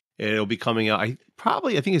Duty. It'll be coming out. I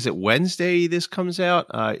think is it Wednesday this comes out.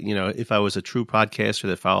 If I was a true podcaster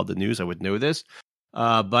that followed the news, I would know this.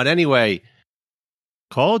 But anyway,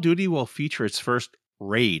 Call of Duty will feature its first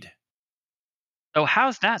raid. Oh,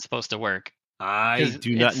 how's that supposed to work? I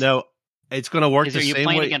do not know. It's going to work the same way. Are you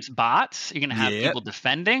playing against bots? You're going to have people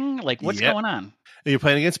defending? Like, what's going on? You're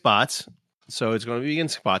playing against bots. So it's going to be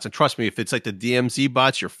against bots. And trust me, if it's like the DMZ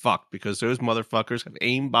bots, you're fucked, because those motherfuckers have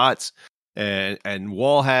aim bots and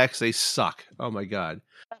wall hacks. They suck. Oh, my God.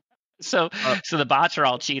 So the bots are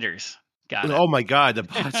all cheaters. Got it. Oh, my God.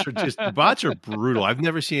 The bots are brutal. I've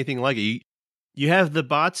never seen anything like it. You have the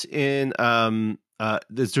bots in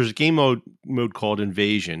there's a game mode called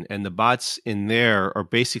Invasion, and the bots in there are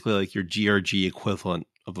basically like your GRG equivalent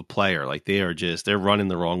of a player. Like they're running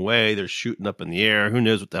the wrong way. They're shooting up in the air. Who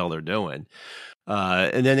knows what the hell they're doing?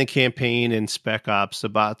 And then in campaign and Spec Ops, the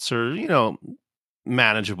bots are,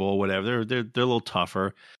 manageable, whatever. They're a little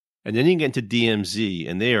tougher. And then you get into DMZ,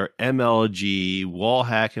 and they are MLG, wall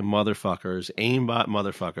hacking motherfuckers, aimbot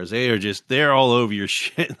motherfuckers. They're all over your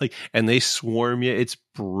shit, and they swarm you. It's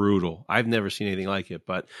brutal. I've never seen anything like it,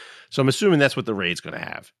 so I'm assuming that's what the raid's going to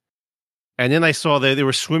have. And then I saw they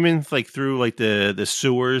were swimming through the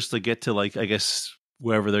sewers to get to I guess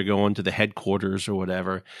wherever they're going, to the headquarters or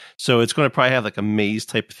whatever. So it's going to probably have a maze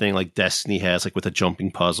type of thing like Destiny has, with the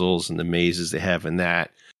jumping puzzles and the mazes they have in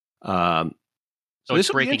that. So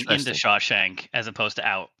it's breaking into Shawshank as opposed to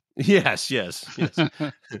out. Yes.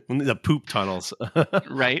 The poop tunnels.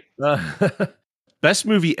 Right. Best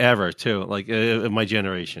movie ever, too, of my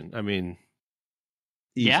generation. I mean,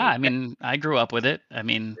 easily. Yeah, I mean, I grew up with it. I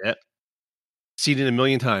mean, yep. Seen it a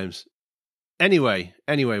million times. Anyway,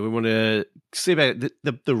 we want to say about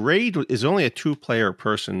it. The raid is only a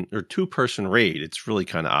two-person raid. It's really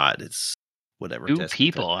kind of odd. It's whatever. 2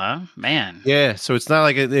 people, huh? Man. Yeah, so it's not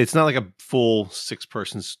like a full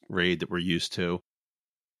 6-person raid that we're used to.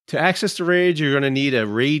 To access the raid, you're going to need a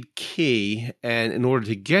raid key, and in order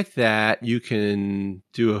to get that, you can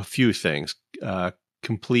do a few things.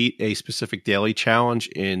 Complete a specific daily challenge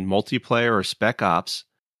in multiplayer or Spec Ops.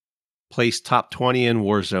 Place top 20 in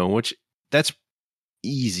Warzone, which that's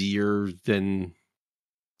easier than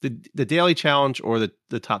the daily challenge, or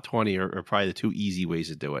the top 20 are probably the 2 easy ways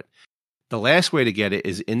to do it. The last way to get it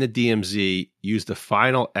is in the DMZ, use the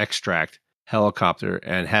final extract helicopter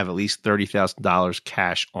and have at least $30,000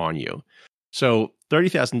 cash on you. So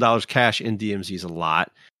 $30,000 cash in DMZ is a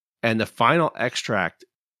lot. And the final extract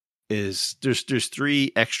is there's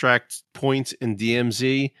 3 extract points in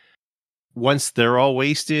DMZ. once they're all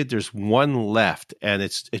wasted, there's one left, and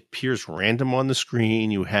it appears random on the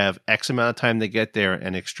screen. You have X amount of time to get there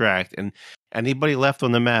and extract, and anybody left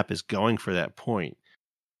on the map is going for that point.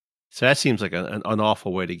 So that seems like an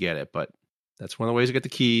awful way to get it, but that's one of the ways to get the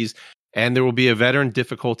keys. And there will be a veteran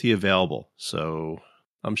difficulty available. So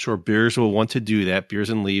I'm sure Beers will want to do that. Beers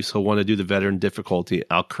and Leaves, he'll want to do the veteran difficulty.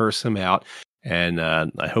 I'll curse him out, and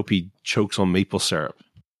I hope he chokes on maple syrup.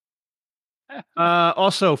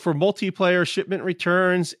 Also, for multiplayer, shipment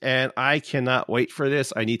returns, and I cannot wait for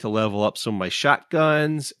this. I need to level up some of my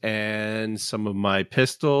shotguns and some of my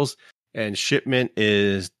pistols, and shipment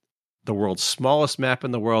is the world's smallest map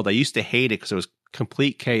in the world. I used to hate it because it was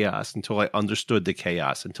complete chaos until I understood the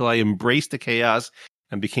chaos, until I embraced the chaos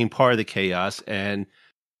and became part of the chaos, and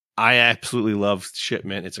I absolutely love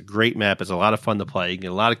shipment. It's a great map. It's a lot of fun to play. You can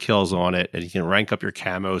get a lot of kills on it, and you can rank up your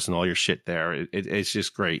camos and all your shit there. It's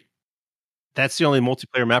just great. That's the only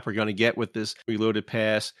multiplayer map we're going to get with this Reloaded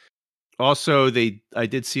Pass. Also, I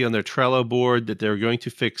did see on their Trello board that they're going to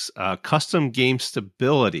fix custom game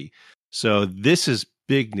stability. So this is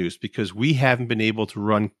big news because we haven't been able to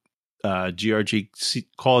run GRG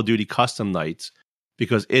Call of Duty custom nights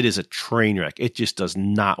because it is a train wreck. It just does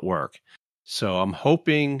not work. So I'm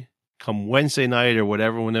hoping come Wednesday night or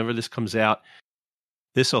whenever this comes out,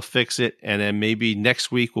 this will fix it. And then maybe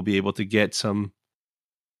next week we'll be able to get some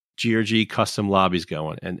GRG custom lobbies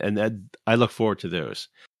going, and I look forward to those.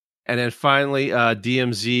 And then finally,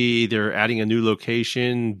 DMZ, they're adding a new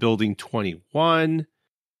location, Building 21,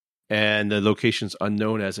 and the location's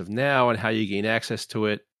unknown as of now, and how you gain access to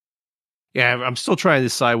it. Yeah, I'm still trying to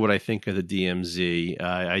decide what I think of the DMZ.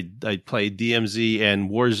 I played DMZ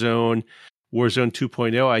and Warzone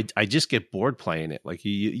 2.0. I just get bored playing it. Like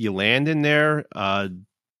you land in there,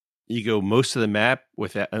 you go most of the map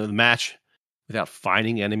with the match without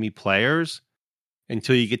finding enemy players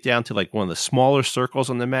until you get down to like one of the smaller circles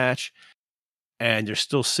on the match, and there's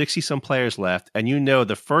still 60-some players left, and you know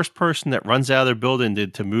the first person that runs out of their building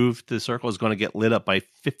to move to the circle is going to get lit up by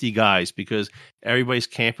 50 guys because everybody's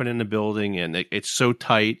camping in the building, and it's so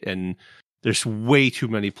tight, and there's way too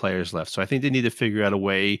many players left. So I think they need to figure out a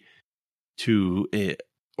way to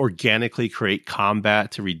organically create combat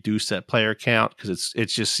to reduce that player count, because it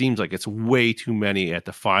just seems like it's way too many at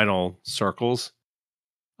the final circles.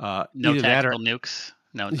 No tactical nukes.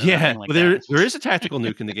 No, yeah, like but there is a tactical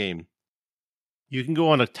nuke in the game. You can go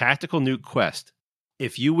on a tactical nuke quest.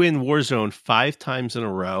 If you win Warzone 5 times in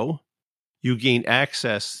a row, you gain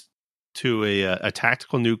access to a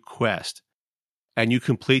tactical nuke quest, and you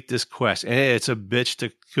complete this quest. And it's a bitch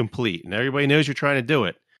to complete, and everybody knows you're trying to do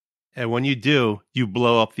it. And when you do, you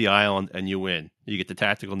blow up the island and you win. You get the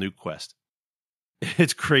tactical nuke quest.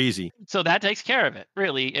 It's crazy. So that takes care of it,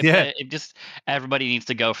 really. It just everybody needs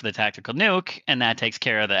to go for the tactical nuke, and that takes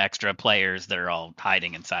care of the extra players that are all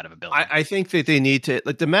hiding inside of a building. I think that they need to,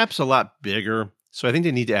 like, the map's a lot bigger, so I think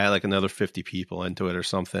they need to add like another 50 people into it or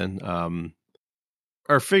something,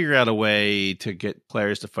 or figure out a way to get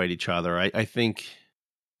players to fight each other. I think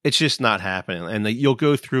it's just not happening, and you'll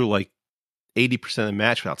go through like 80% of the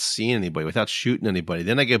match without seeing anybody, without shooting anybody.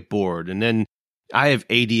 Then I get bored, and then I have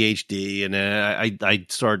ADHD, and I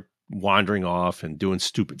start wandering off and doing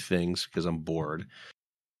stupid things because I'm bored.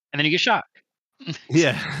 And then you get shot.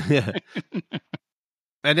 Yeah.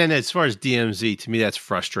 And then as far as DMZ, to me, that's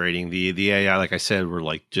frustrating. The AI, like I said, were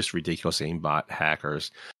like just ridiculous aimbot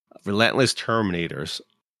hackers, relentless terminators.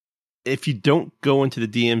 If you don't go into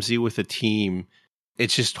the DMZ with a team,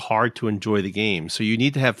 it's just hard to enjoy the game. So you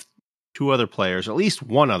need to have 2 other players, or at least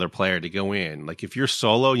 1 other player to go in. Like if you're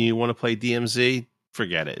solo and you want to play DMZ,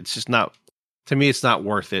 forget it. It's just not, to me, it's not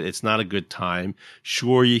worth it. It's not a good time.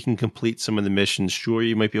 Sure, you can complete some of the missions. Sure,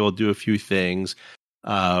 you might be able to do a few things.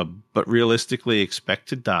 But realistically, expect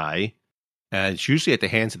to die. And it's usually at the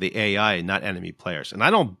hands of the AI and not enemy players. And I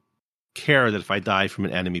don't care that if I die from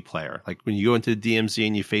an enemy player. Like when you go into the DMZ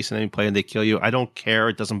and you face an enemy player and they kill you, I don't care.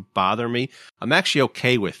 It doesn't bother me. I'm actually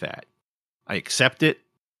okay with that. I accept it.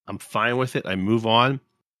 I'm fine with it. I move on.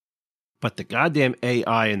 But the goddamn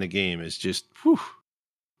AI in the game is just, whew.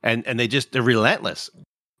 And they're relentless.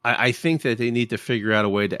 I think that they need to figure out a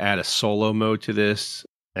way to add a solo mode to this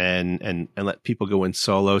and let people go in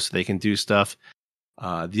solo so they can do stuff.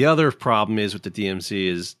 The other problem is with the DMZ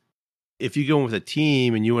is if you go in with a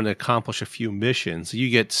team and you want to accomplish a few missions, you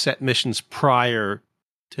get set missions prior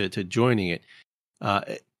to joining it.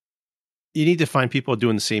 You need to find people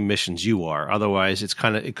doing the same missions you are. Otherwise,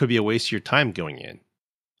 it could be a waste of your time going in.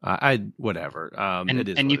 Whatever.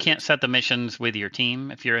 And you can't set the missions with your team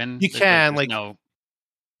if you're in. You can, like,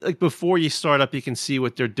 like before you start up, you can see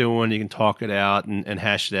what they're doing. You can talk it out and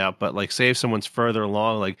hash it out. But like, say if someone's further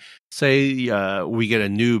along, like say we get a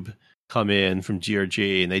noob come in from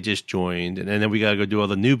GRG and they just joined, and then we got to go do all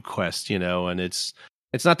the noob quests, and it's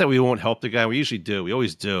not that we won't help the guy. We usually do. We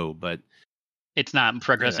always do, but it's not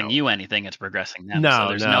progressing you anything. It's progressing them. No, so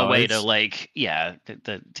there's no way to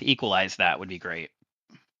to equalize that would be great.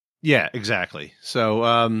 Yeah, exactly. So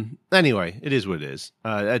anyway, it is what it is.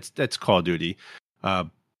 That's Call of Duty.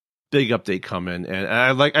 Big update coming, and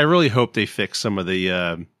I really hope they fix some of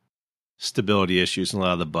the stability issues and a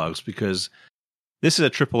lot of the bugs, because this is a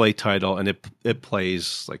AAA title and it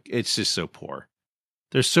plays like it's just so poor.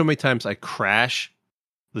 There's so many times I crash.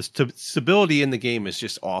 The stability in the game is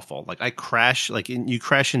just awful. Like I crash, you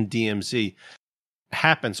crash in DMZ. It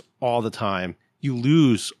happens all the time. You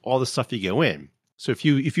lose all the stuff you go in. So if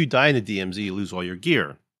you die in the DMZ, you lose all your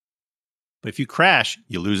gear. But if you crash,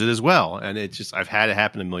 you lose it as well. And I've had it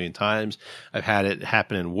happen a million times. I've had it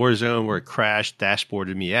happen in Warzone where it crashed,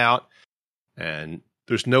 dashboarded me out. And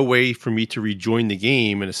there's no way for me to rejoin the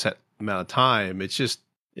game in a set amount of time. It just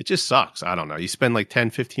sucks. I don't know. You spend like 10,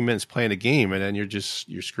 15 minutes playing a game and then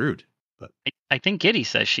you're screwed. But I think Giddy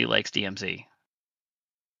says she likes DMZ.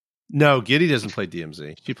 No, Giddy doesn't play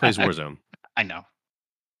DMZ. She plays Warzone. I know.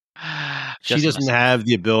 She doesn't have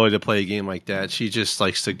the ability to play a game like that. She just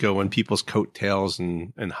likes to go in people's coattails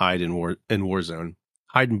and hide in Warzone,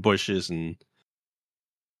 hide in bushes and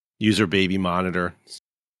use her baby monitor,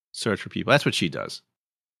 search for people. That's what she does.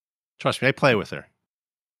 Trust me, I play with her.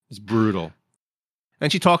 It's brutal.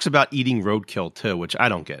 And she talks about eating roadkill too, which I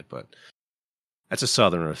don't get, but that's a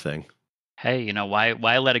Southerner thing. Hey,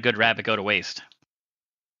 why let a good rabbit go to waste?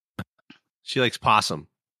 She likes possum.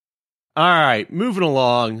 All right, moving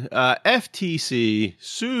along. FTC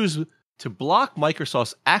sues to block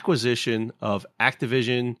Microsoft's acquisition of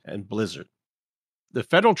Activision and Blizzard. The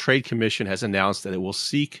Federal Trade Commission has announced that it will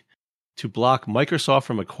seek to block Microsoft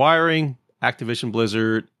from acquiring Activision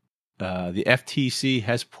Blizzard. The FTC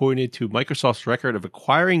has pointed to Microsoft's record of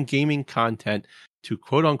acquiring gaming content to,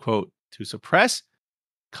 quote unquote, to suppress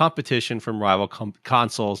competition from rival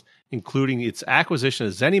consoles, including its acquisition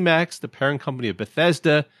of ZeniMax, the parent company of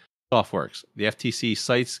Bethesda Softworks. The FTC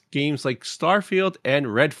cites games like Starfield and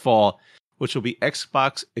Redfall, which will be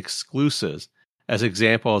Xbox exclusives, as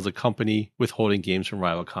example of the company withholding games from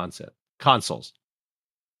rival consoles.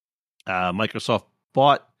 Microsoft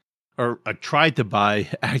bought or tried to buy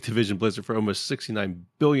Activision Blizzard for almost $69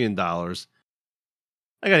 billion. I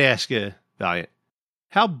got to ask you, Valiant,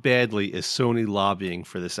 how badly is Sony lobbying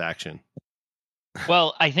for this action?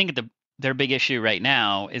 Well, I think their big issue right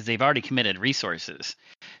now is they've already committed resources.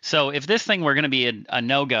 So if this thing were going to be a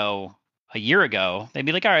no-go a year ago, they'd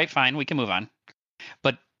be like, all right, fine, we can move on.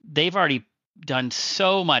 But they've already done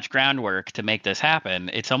so much groundwork to make this happen.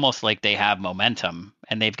 It's almost like they have momentum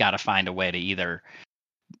and they've got to find a way to either,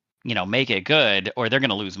 make it good or they're going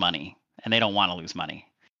to lose money, and they don't want to lose money.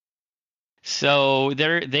 So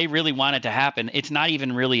they really want it to happen. It's not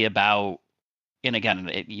even really about, and again,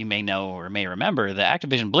 you may know or may remember that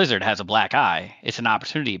Activision Blizzard has a black eye. It's an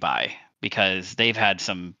opportunity buy because they've had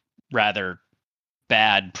some rather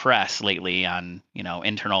bad press lately on,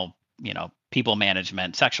 internal, people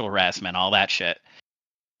management, sexual harassment, all that shit.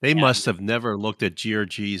 They must have never looked at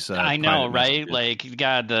GRG's. I know, right? Like,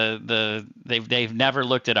 God, they've never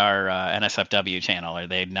looked at our NSFW channel, or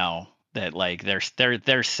they'd know that like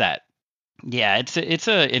they're set. Yeah, it's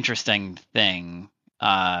a interesting thing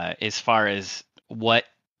as far as what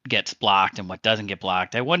gets blocked and what doesn't get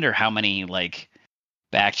blocked. I wonder how many like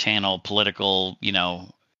back channel political,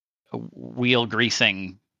 wheel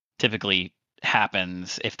greasing typically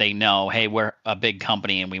happens if they know, hey, we're a big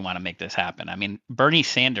company and we want to make this happen. I mean, Bernie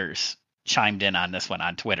Sanders chimed in on this one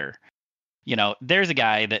on Twitter. There's a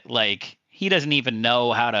guy that like he doesn't even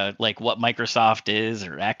know how to like what Microsoft is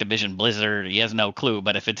or Activision Blizzard. He has no clue.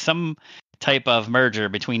 But if it's some type of merger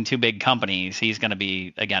between two big companies, he's going to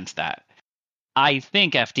be against that. I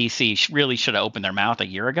think FTC really should have opened their mouth a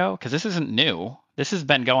year ago, because this isn't new. This has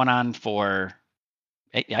been going on for,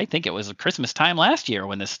 I think it was Christmas time last year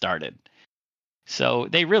when this started. So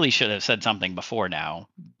they really should have said something before now.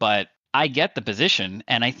 But I get the position.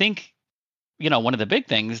 And I think, one of the big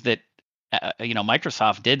things that,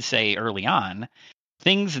 Microsoft did say early on,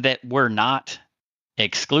 things that were not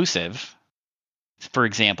exclusive, for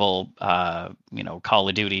example, Call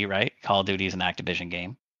of Duty, right? Call of Duty is an Activision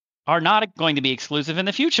game, are not going to be exclusive in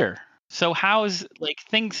the future. So how's like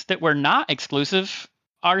things that were not exclusive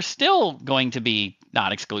are still going to be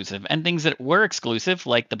not exclusive, and things that were exclusive,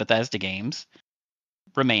 like the Bethesda games,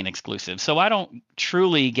 remain exclusive. So I don't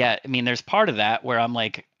truly get, there's part of that where I'm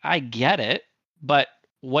like, I get it, but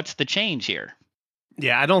what's the change here?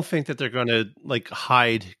 Yeah, I don't think that they're going to like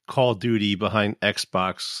hide Call of Duty behind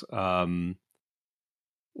Xbox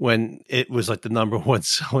when it was like the number one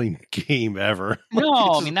selling game ever. Like, No, it's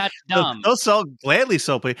I just, mean, that's dumb. they'll gladly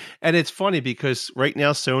sell play, and it's funny because right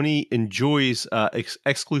now Sony enjoys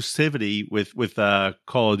exclusivity with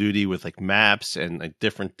Call of Duty with like maps and like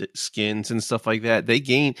different skins and stuff like that.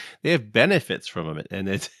 They have benefits from it, and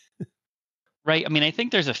it's Right. I mean, I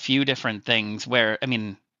think there's a few different things where, I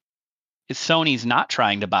mean, Sony's not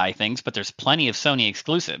trying to buy things, but there's plenty of Sony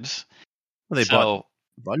exclusives. well, they bought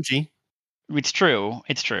So Bungie. it's true,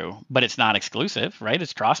 but it's not exclusive, right?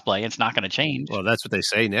 It's crossplay. It's not going to change. Well, that's what they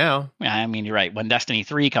say now. Yeah, I mean, you're right. When Destiny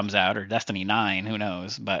 3 comes out or Destiny 9, who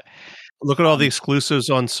knows? But Look at all the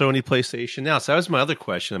exclusives on Sony PlayStation now. So that was my other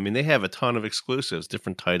question. I mean, they have a ton of exclusives,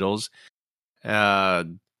 different titles. I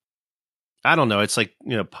don't know. It's like,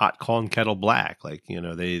 pot calling kettle black. Like,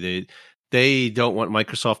 they don't want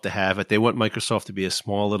Microsoft to have it. They want Microsoft to be a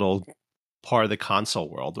small little part of the console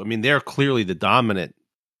world. I mean, they're clearly the dominant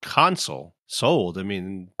console sold. I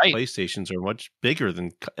mean, right. PlayStations are much bigger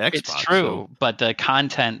than Xbox. It's true, but the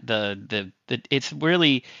content, it's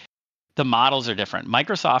really, the models are different.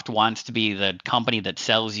 Microsoft wants to be the company that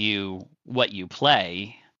sells you what you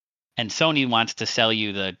play, and Sony wants to sell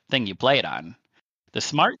you the thing you play it on. The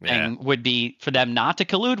smart thing would be for them not to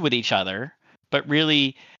collude with each other, but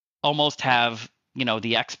really almost have, the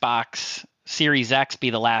Xbox Series X be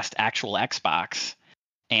the last actual Xbox,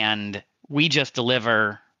 and we just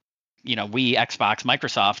deliver, Xbox,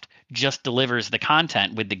 Microsoft just delivers the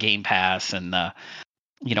content with the Game Pass and the,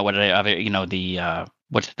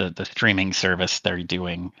 what's the streaming service they're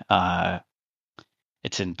doing?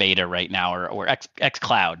 It's in beta right now, or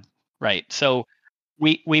xCloud, right? So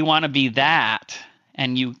we want to be that,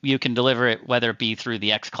 and you can deliver it whether it be through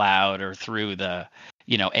the xCloud or through the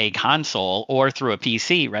a console or through a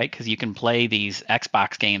PC, right? Because you can play these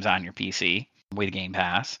Xbox games on your PC with Game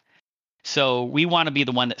Pass. So we want to be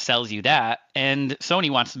the one that sells you that, and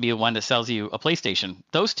Sony wants to be the one that sells you a PlayStation.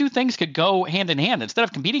 Those two things could go hand in hand. Instead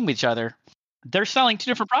of competing with each other, they're selling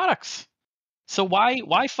two different products. So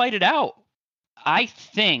why fight it out? I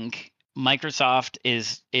think Microsoft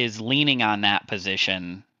is leaning on that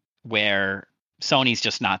position where Sony's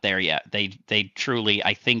just not there yet. They truly,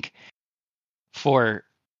 I think,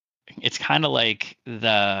 it's kind of like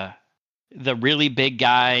the really big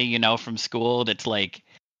guy, from school that's like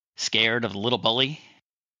scared of the little bully,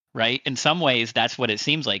 right? In some ways, that's what it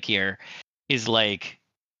seems like here, is like,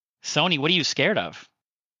 Sony, what are you scared of?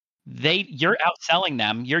 You're outselling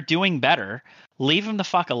them. You're doing better. Leave them the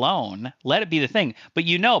fuck alone. Let it be the thing. But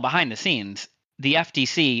behind the scenes, the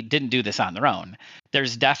FTC didn't do this on their own.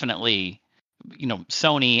 There's definitely,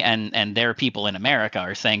 Sony and their people in America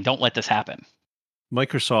are saying, don't let this happen.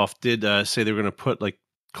 Microsoft did say they were going to put like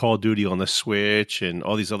Call of Duty on the Switch and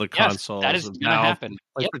all these other consoles. That is going to happen.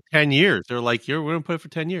 Like for 10 years. They're like, we're going to put it for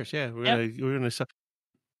 10 years. Yeah, we're going to.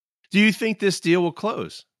 Do you think this deal will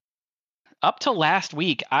close? Up till last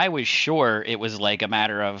week, I was sure it was like a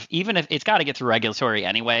matter of, even if it's got to get through regulatory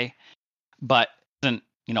anyway, but isn't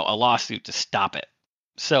a lawsuit to stop it.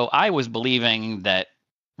 So I was believing that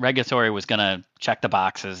regulatory was going to check the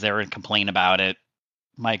boxes. They were going to complain about it.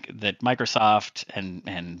 That Microsoft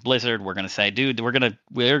and Blizzard were going to say, dude, we're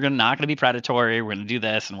not going to be predatory. We're going to do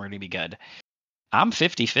this and we're going to be good. I'm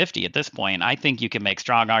 50-50 at this point. I think you can make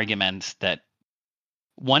strong arguments that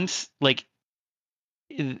once the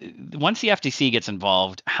FTC gets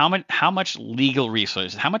involved, how much legal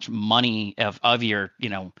resources, how much money of your,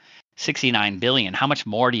 $69 billion, how much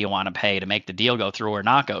more do you want to pay to make the deal go through or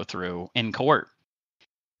not go through in court?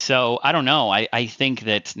 So I don't know. I think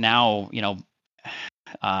that now,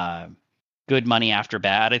 good money after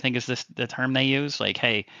bad, I think is the term they use. Like,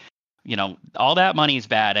 hey, all that money is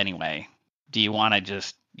bad anyway. Do you want to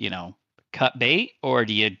just, cut bait, or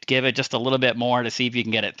do you give it just a little bit more to see if you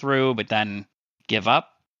can get it through, but then give up?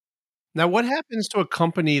 Now, what happens to a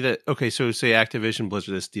company that, so say Activision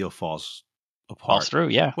Blizzard, this deal falls apart. Falls through,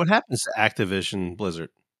 yeah. What happens to Activision Blizzard?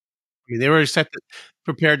 I mean, they were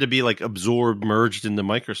prepared to be like absorbed, merged into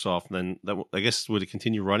Microsoft, and then I guess would it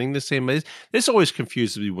continue running the same way? This always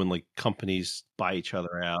confuses me when like companies buy each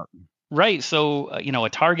other out. Right. So, a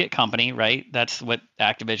target company, right? That's what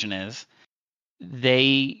Activision is.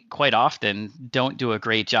 They quite often don't do a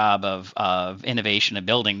great job of innovation and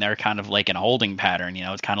building. They're kind of like in a holding pattern.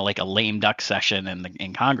 It's kind of like a lame duck session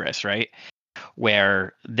in Congress, right?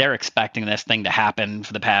 Where they're expecting this thing to happen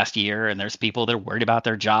for the past year, and there's people that are worried about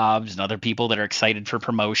their jobs and other people that are excited for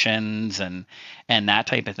promotions and that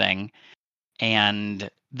type of thing. And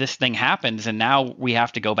this thing happens, and now we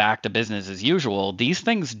have to go back to business as usual. These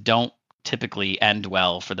things don't typically end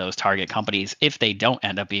well for those target companies if they don't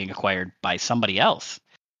end up being acquired by somebody else.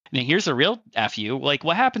 And here's a real FU. Like,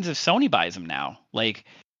 what happens if Sony buys them now? Like,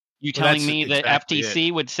 you Well, telling that's me that exactly it.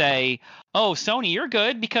 FTC would say, "Oh, Sony, you're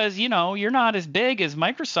good because you're not as big as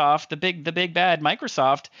Microsoft, the big bad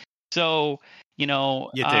Microsoft." So, Yet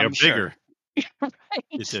they are sure. bigger. Right.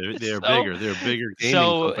 Yet they're So, bigger. They're a bigger gaming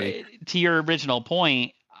so company. to your original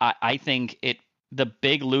point, I think the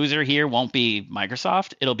big loser here won't be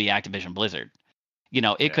Microsoft. It'll be Activision Blizzard.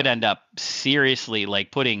 It could Yeah. end up seriously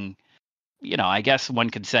like putting, I guess one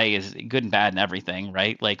could say is good and bad and everything,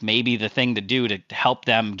 right? Like maybe the thing to do to help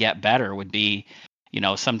them get better would be,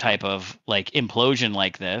 some type of like implosion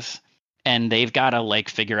like this. And they've got to like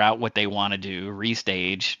figure out what they want to do,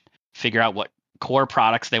 restage, figure out what core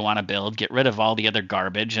products they want to build, get rid of all the other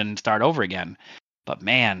garbage and start over again. But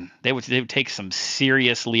man, they would take some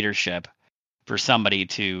serious leadership for somebody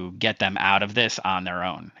to get them out of this on their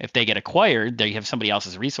own. If they get acquired, they have somebody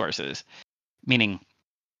else's resources, meaning,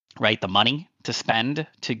 right, the money to spend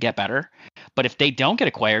to get better. But if they don't get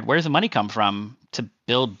acquired, where does the money come from to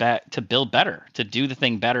build better, to do the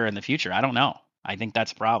thing better in the future? I don't know. I think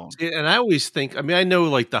that's a problem. And I always think, I mean, I know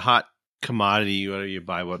like the hot commodity, you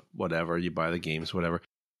buy whatever, you buy the games, whatever.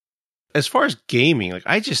 As far as gaming, like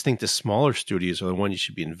I just think the smaller studios are the ones you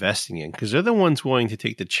should be investing in because they're the ones willing to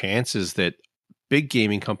take the chances that big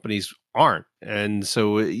gaming companies aren't. And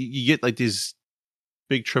so you get like these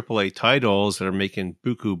big AAA titles that are making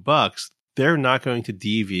buku bucks. They're not going to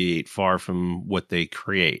deviate far from what they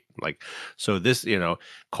create. Like, so this,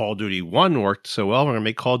 Call of Duty 1 worked so well. We're going to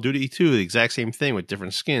make Call of Duty 2 the exact same thing with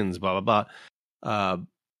different skins, blah, blah, blah.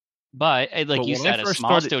 But like you said, a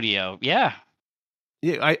small studio. Yeah.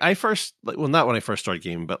 Yeah, I first, well, not when I first started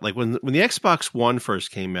gaming, but like when the Xbox One first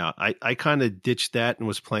came out, I kind of ditched that and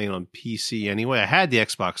was playing on PC anyway. I had the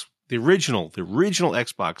Xbox, the original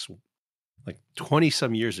Xbox, like 20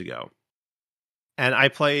 some years ago, and I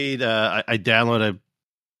played. I downloaded,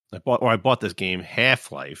 I bought this game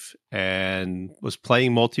Half-Life and was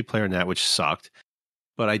playing multiplayer in that, which sucked.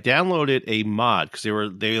 But I downloaded a mod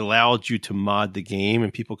because they allowed you to mod the game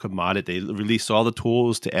and people could mod it. They released all the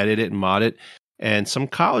tools to edit it and mod it. And some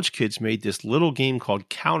college kids made this little game called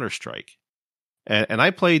Counter-Strike. And I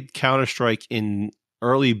played Counter-Strike in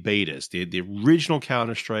early betas, the original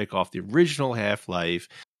Counter-Strike off the original Half-Life.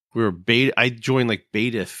 I joined like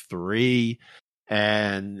beta 3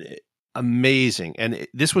 and amazing. And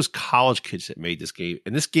this was college kids that made this game.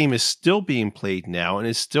 And this game is still being played now and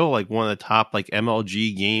is still like one of the top like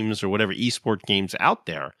MLG games or whatever esport games out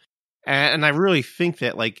there. And I really think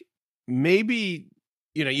that like maybe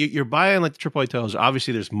you're buying like the AAA titles.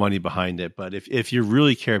 Obviously, there's money behind it, but if you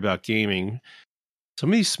really care about gaming, some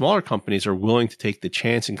of these smaller companies are willing to take the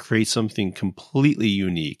chance and create something completely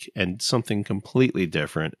unique and something completely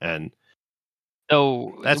different. And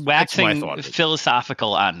so that's waxing my thought.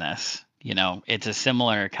 Philosophical on this, it's a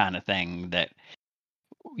similar kind of thing that,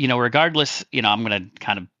 regardless, I'm going to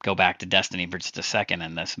kind of go back to Destiny for just a second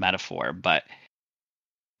in this metaphor, but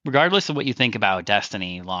regardless of what you think about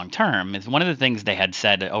Destiny long term, is one of the things they had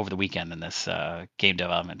said over the weekend in this game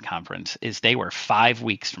development conference is they were 5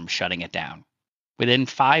 weeks from shutting it down. Within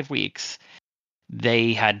 5 weeks,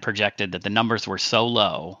 they had projected that the numbers were so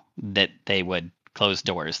low that they would close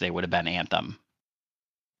doors. They would have been Anthem.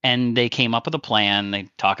 And they came up with a plan. They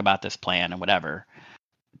talk about this plan and whatever.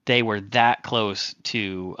 They were that close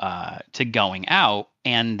to going out,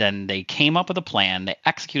 and then they came up with a plan. They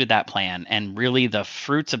executed that plan, and really the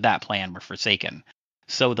fruits of that plan were Forsaken.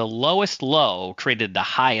 So the lowest low created the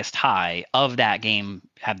highest high of that game,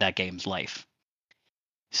 had that game's life.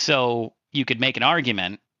 So you could make an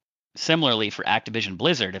argument similarly for Activision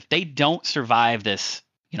Blizzard. If they don't survive this,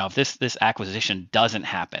 if this acquisition doesn't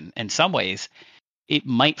happen, in some ways, it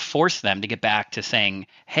might force them to get back to saying,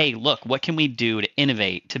 hey, look, what can we do to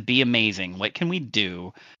innovate, to be amazing? What can we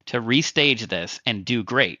do to restage this and do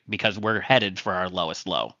great? Because we're headed for our lowest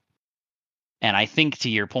low. And I think to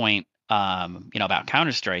your point, about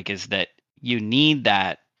Counter-Strike is that you need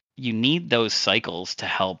those cycles to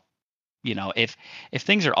help, if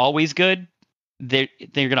things are always good, they're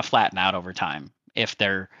going to flatten out over time. If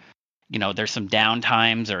there's some down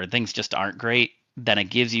times or things just aren't great, then it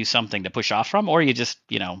gives you something to push off from, or you just,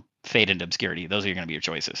 fade into obscurity. Those are going to be your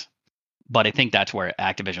choices. But I think that's where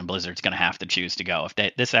Activision Blizzard's going to have to choose to go.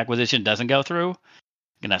 If this acquisition doesn't go through,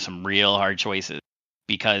 you're going to have some real hard choices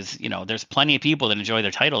because, there's plenty of people that enjoy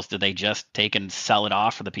their titles. Do they just take and sell it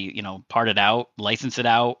off for part it out, license it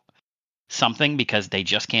out, something because they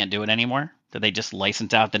just can't do it anymore? Do they just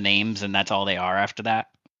license out the names and that's all they are after that?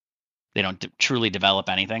 They don't truly develop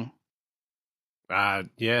anything?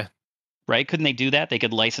 Yeah. right? Couldn't they do that? They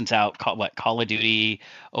could license out Call of Duty,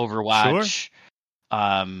 Sure. Overwatch.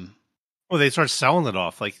 Well, they start selling it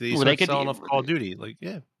off. Like they Well, start selling off Call of Duty. Like,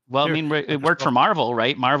 yeah. Well, I Here, mean, it look, worked for stuff. Marvel,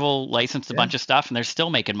 right? Marvel licensed a Yeah. bunch of stuff, and they're still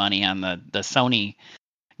making money on the Sony,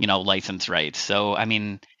 license rights. So, I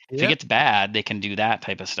mean, if it Yeah. gets bad, they can do that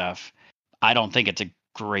type of stuff. I don't think it's a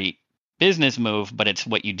great business move, but it's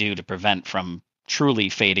what you do to prevent from truly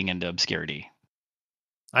fading into obscurity.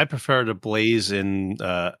 I prefer to blaze in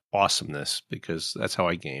awesomeness because that's how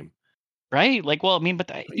I game. Right? Like, well, I mean,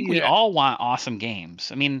 but I think we Yeah. all want awesome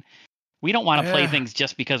games. I mean, we don't want to play Yeah. things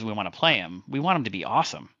just because we want to play them. We want them to be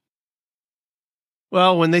awesome.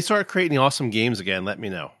 Well, when they start creating awesome games again, let me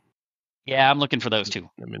know. Yeah, I'm looking for those too.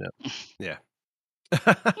 Let me know. Yeah.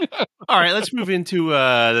 All right, let's move into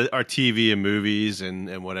our TV and movies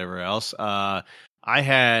and whatever else. Let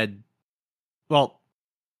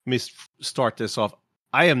me start this off.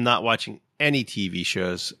 I am not watching any TV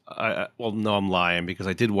shows. No, I'm lying because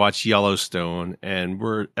I did watch Yellowstone, and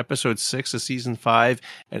we're episode 6 of season 5,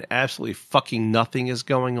 and absolutely fucking nothing is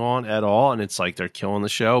going on at all, and it's like they're killing the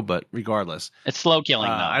show. But regardless, It's slow killing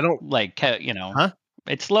though. I don't like, Huh?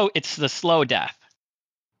 It's slow. It's the slow death.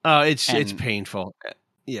 It's painful.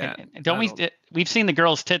 Yeah. We've seen the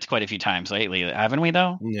girl's tits quite a few times lately, haven't we?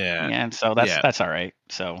 Though. Yeah. Yeah. And so that's all right.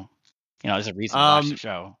 So, there's a reason to watch the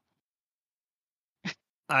show.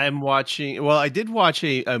 I'm watching. Well, I did watch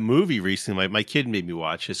a movie recently. My kid made me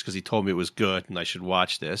watch this because he told me it was good and I should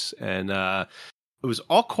watch this. And it was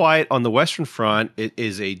All Quiet on the Western Front. It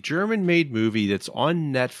is a German-made movie that's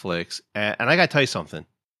on Netflix, and I got to tell you something.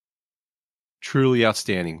 Truly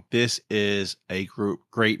outstanding. This is a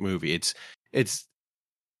great movie. It's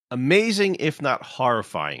amazing, if not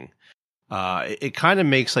horrifying. It kind of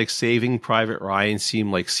makes like Saving Private Ryan seem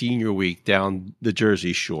like Senior Week down the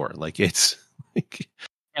Jersey Shore. Like it's like.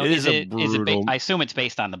 Is it I assume it's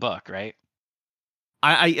based on the book, right?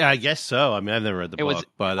 I guess so. I mean, I've never read the book,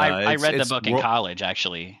 but I read the book in college,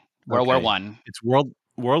 actually. World War I. It's World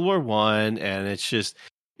War I, and it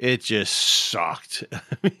just sucked.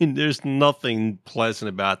 I mean, there's nothing pleasant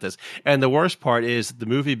about this. And the worst part is the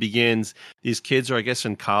movie begins. These kids are, I guess,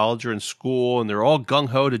 in college or in school, and they're all gung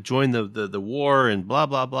ho to join the war and blah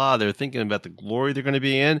blah blah. They're thinking about the glory they're going to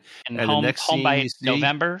be in. And the next home by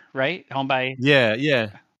November, right? Home by yeah.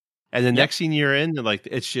 And the next scene you're in, like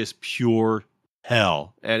it's just pure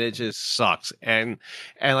hell, and it just sucks. And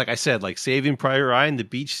like I said, like Saving Private Ryan, the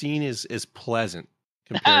beach scene is pleasant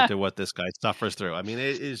compared to what this guy suffers through. I mean,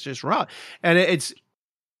 it is just raw. And it's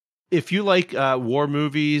if you like war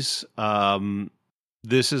movies,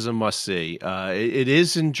 this is a must see. It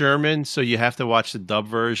is in German, so you have to watch the dub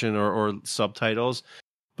version or subtitles.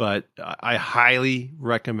 But I highly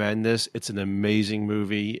recommend this. It's an amazing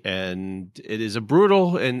movie, and it is a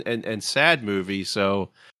brutal and sad movie. So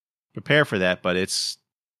prepare for that. But it's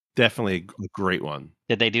definitely a great one.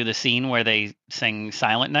 Did they do the scene where they sing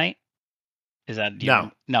Silent Night? Is that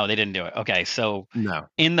No, they didn't do it. Okay, so no.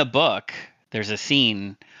 In the book, there's a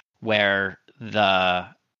scene where the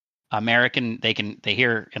American they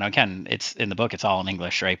hear, again, it's in the book, it's all in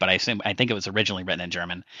English, right? But I think it was originally written in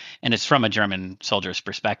German, and it's from a German soldier's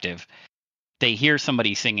perspective. They hear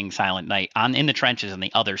somebody singing Silent Night in the trenches on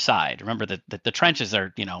the other side. Remember that the trenches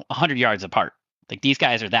are 100 yards apart. Like these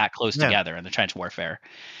guys are that close together in the trench warfare,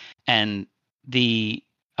 and the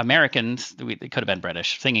Americans, they could have been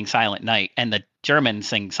British, singing Silent Night, and the Germans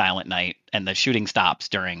sing Silent Night, and the shooting stops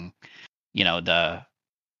during for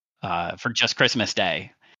just Christmas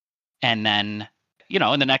Day. And then,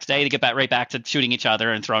 and the next day they get right back to shooting each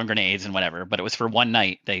other and throwing grenades and whatever. But it was for one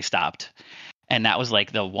night they stopped. And that was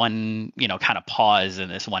like the one, kind of pause in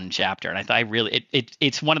this one chapter. And I thought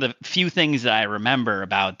it's one of the few things that I remember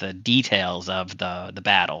about the details of the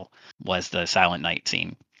battle was the Silent Night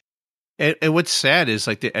scene. And what's sad is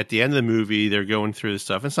like at the end of the movie, they're going through this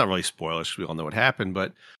stuff. It's not really spoilers. We all know what happened,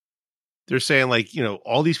 but they're saying like,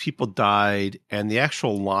 all these people died, and the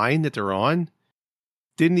actual line that they're on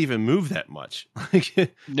didn't even move that much.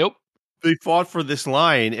 Nope. They fought for this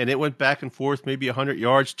line, and it went back and forth, maybe 100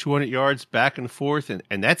 yards, 200 yards, back and forth,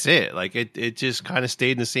 and that's it. Like it just kind of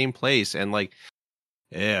stayed in the same place, and like,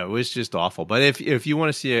 yeah, it was just awful. But if you want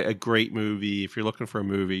to see a great movie, if you're looking for a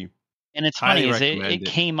movie, and it's funny is it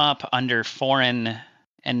came up under foreign,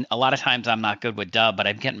 and a lot of times I'm not good with dub, but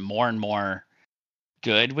I'm getting more and more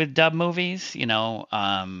good with dub movies.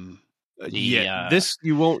 This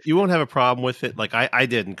you won't have a problem with it. Like I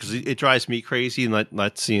didn't, because it drives me crazy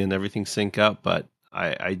not seeing everything sync up. But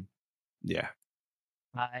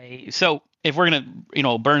so if we're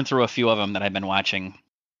gonna burn through a few of them that I've been watching,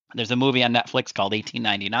 there's a movie on Netflix called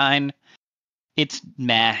 1899. it's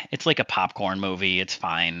meh. It's like a popcorn movie. It's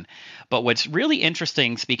fine. But what's really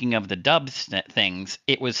interesting, speaking of the dubbed things,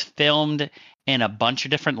 it was filmed in a bunch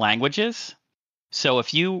of different languages. So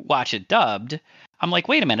if you watch it dubbed, I'm like,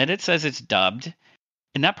 wait a minute, it says it's dubbed,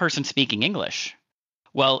 and that person's speaking English.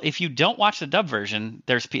 Well, if you don't watch the dub version,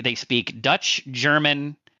 they speak Dutch,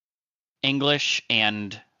 German, English,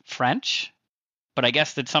 and French. But I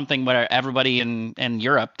guess that's something where everybody in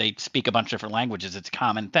Europe, they speak a bunch of different languages. It's a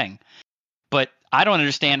common thing. But I don't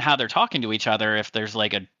understand how they're talking to each other if there's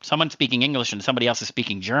like someone speaking English and somebody else is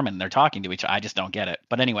speaking German. They're talking to each other. I just don't get it.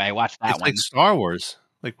 But anyway, I watched that It's one. like Star Wars.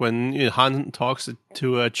 Like when Han talks to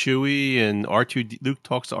Chewie and Luke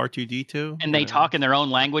talks to R2D2. And they talk in their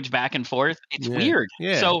own language back and forth. It's weird.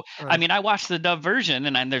 Yeah. So, right. I mean, I watched the dub version,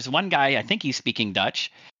 and there's one guy, I think he's speaking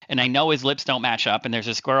Dutch, and I know his lips don't match up. And there's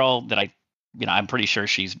this girl that I'm pretty sure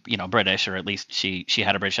she's, British, or at least she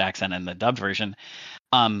had a British accent in the dubbed version.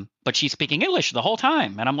 But she's speaking English the whole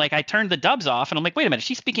time. And I'm like, I turned the dubs off and I'm like, wait a minute,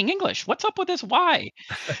 she's speaking English. What's up with this? Why?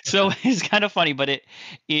 So it's kind of funny, but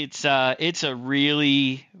it's a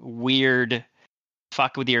really weird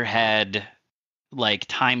fuck with your head, like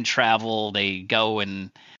time travel. They go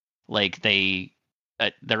and like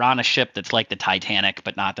they're on a ship that's like the Titanic,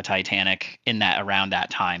 but not the Titanic around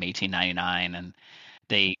that time, 1899. And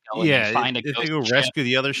they go and they find a ghost they go ship. rescue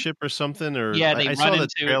the other ship or something, or they I run saw the into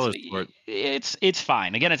trailers for it. It's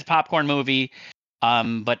fine. Again, it's a popcorn movie.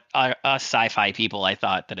 But us sci-fi people, I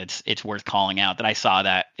thought that it's worth calling out. That I saw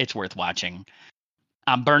that it's worth watching.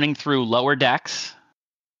 I'm burning through Lower Decks.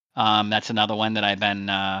 That's another one that I've been.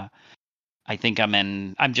 I think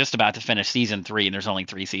I'm just about to finish season 3, and there's only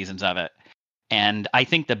 3 seasons of it. And I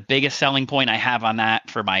think the biggest selling point I have on that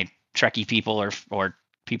for my Trekkie people or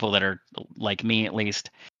people that are like me at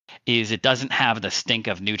least is it doesn't have the stink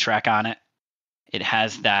of New Trek on it. It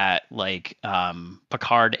has that like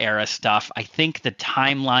Picard era stuff. I think the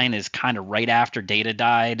timeline is kind of right after Data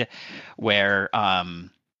died, where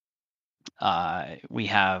we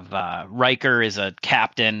have Riker is a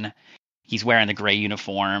captain. He's wearing the gray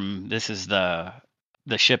uniform. This is the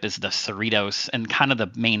ship is the Cerritos, and kind of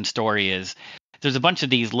the main story is there's a bunch of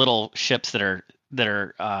these little ships that are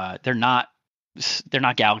they're not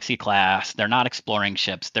Galaxy class. They're not exploring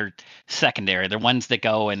ships. They're secondary. They're ones that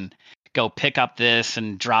go pick up this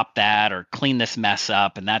and drop that or clean this mess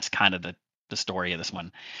up. And that's kind of the story of this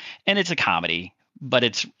one. And it's a comedy,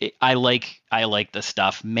 but I like the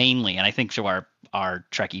stuff mainly. And I think to our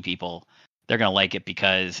Trekkie people, they're going to like it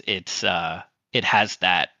because it has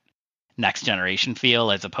that Next Generation feel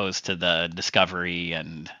as opposed to the Discovery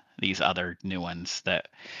and these other new ones that,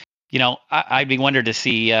 I'd be wondered to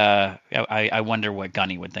see. I wonder what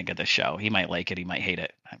Gunny would think of this show. He might like it. He might hate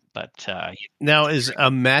it. But now, is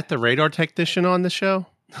Matt the radar technician on the show?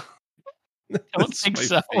 I don't think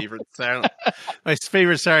so. My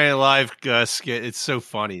favorite Saturday Night Live skit. It's so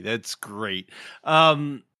funny. That's great.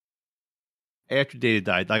 After Data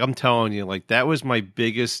died, like I'm telling you, like that was my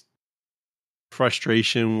biggest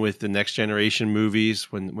frustration with the Next Generation movies.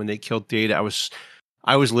 When they killed Data,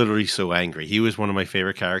 I was literally so angry. He was one of my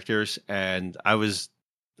favorite characters, and I was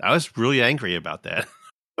really angry about that.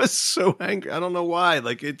 I was so angry. I don't know why.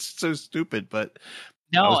 Like it's so stupid, but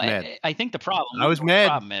no, I was mad. I think the problem. I was mad. The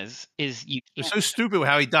problem is you. It was so stupid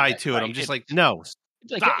how he died too, and I'm just like, no,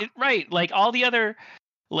 right. Like all the other,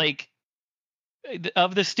 like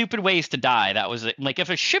of the stupid ways to die. That was it. Like if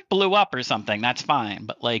a ship blew up or something, that's fine.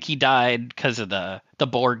 But like he died because of the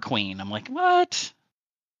Borg Queen. I'm like, what?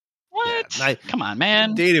 What? Yeah, come on,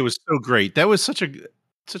 man. Data was so great. That was such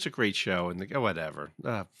a great show. And whatever.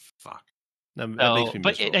 Fuck. That makes me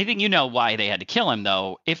miserable. I think why they had to kill him,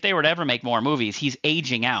 though. If they were to ever make more movies, he's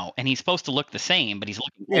aging out, and he's supposed to look the same, but he's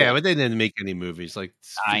looking old. Yeah, but they didn't make any movies. Like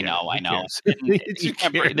I know.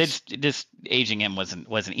 Just aging him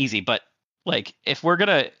wasn't easy. But like, if we're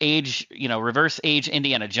gonna reverse age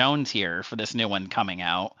Indiana Jones here for this new one coming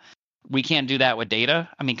out, we can't do that with Data.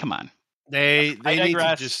 I mean, come on. They need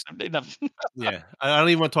to just yeah. I don't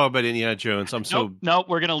even want to talk about Indiana Jones. Nope.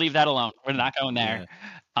 We're gonna leave that alone. We're not going there.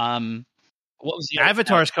 Yeah. What was the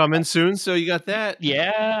Avatar's coming soon, so you got that.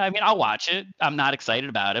 Yeah, I mean, I'll watch it. I'm not excited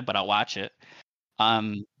about it, but I'll watch it.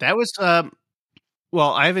 That was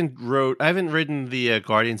well, I haven't ridden the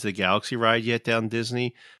Guardians of the Galaxy ride yet down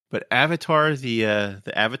Disney, but Avatar, the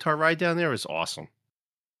Avatar ride down there was awesome.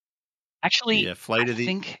 Actually, the flight of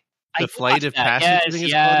the flight of passage.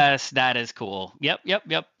 Yes, that is cool. Yep.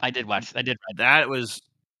 I did ride that.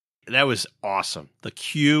 That was awesome. The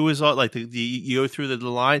queue is all like you go through the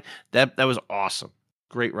line. That was awesome.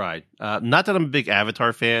 Great ride. Not that I'm a big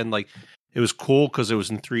Avatar fan. Like it was cool because it was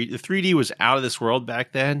in 3D. The 3D was out of this world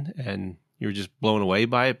back then, and You were just blown away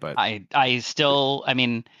by it, but I still, I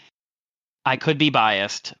mean, I could be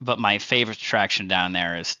biased, but my favorite attraction down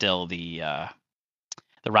there is still the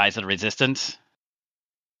Rise of the Resistance.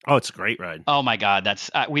 oh, it's a great ride. Oh my God, that's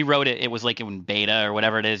we rode it. It was like in beta or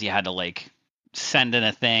whatever it is. You had to like send in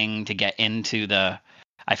a thing to get into the.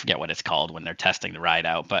 I forget what it's called when they're testing the ride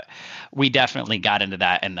out, but we definitely got into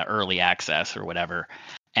that in the early access or whatever,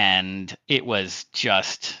 and it was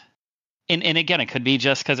just. And again, it could be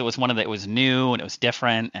just because it was it was new and it was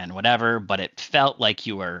different and whatever, but it felt like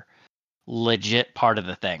you were legit part of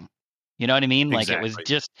the thing. You know what I mean? Like it was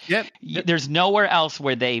Exactly. just. Yep. There's nowhere else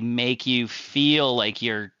where they make you feel like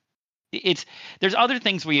there's other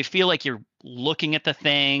things where you feel like you're looking at the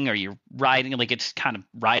thing or you're riding, like it's kind of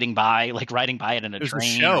riding by it in a It was a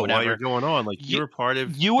train or show while whatever. you're going on. Like you were part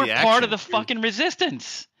of You were the part of action. the fucking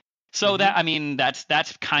resistance. So that, I mean, that's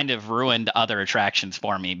kind of ruined other attractions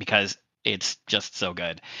for me because it's just so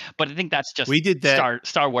good. But I think that's just We did that.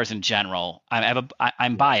 Star Wars in general.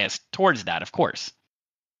 I'm biased towards that, of course.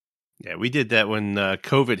 Yeah, we did that when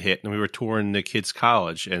COVID hit and we were touring the kids'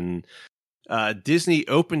 college, and Disney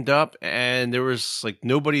opened up and there was like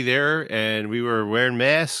nobody there, and we were wearing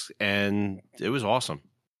masks, and it was awesome.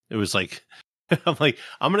 It was like, I'm like,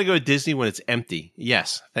 I'm gonna go to Disney when it's empty.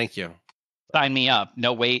 Yes, thank you. Sign me up.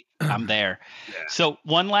 No, wait, I'm there. Yeah. So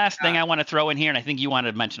one last thing I want to throw in here, and I think you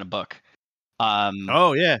wanted to mention a book.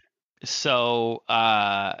 Oh yeah. So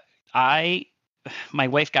my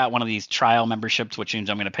wife got one of these trial memberships, which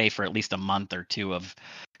means I'm going to pay for at least a month or two of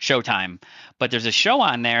Showtime. But there's a show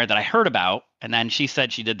on there that I heard about, and then she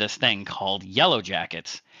said she did this thing called Yellow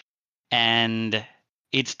Jackets, and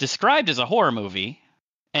it's described as a horror movie,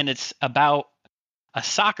 and it's about a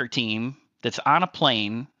soccer team that's on a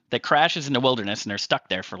plane that crashes in the wilderness, and they're stuck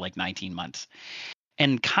there for like 19 months,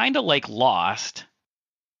 and kind of like Lost,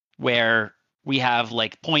 where we have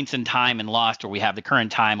like points in time in Lost, where we have the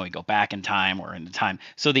current time, or we go back in time, or in the time.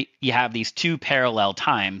 So you have these two parallel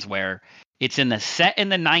times where it's set in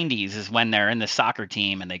the 90s is when they're in the soccer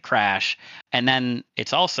team and they crash, and then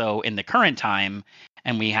it's also in the current time,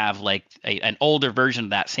 and we have like an older version of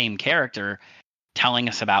that same character telling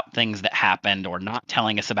us about things that happened or not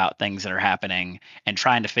telling us about things that are happening and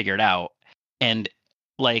trying to figure it out. And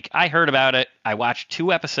like, I heard about it. I watched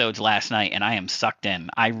 2 episodes last night and I am sucked in.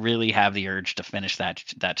 I really have the urge to finish that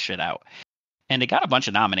shit out. And it got a bunch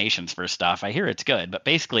of nominations for stuff. I hear it's good, but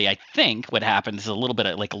basically I think what happens is a little bit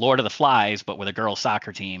of like Lord of the Flies, but with a girls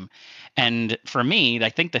soccer team. And for me, I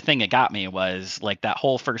think the thing that got me was like that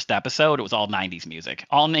whole first episode, it was all 90s music,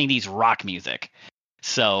 all 90s rock music.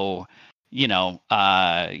 So, if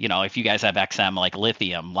you guys have XM, like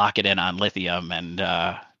Lithium, lock it in on Lithium, and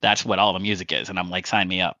that's what all the music is. And I'm like, sign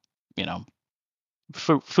me up.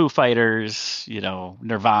 Foo Fighters,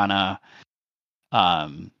 Nirvana.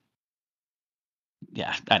 Yeah.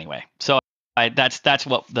 Anyway, so that's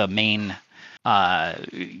what the main,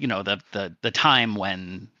 the time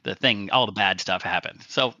when all the bad stuff happened.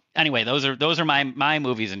 So anyway, those are my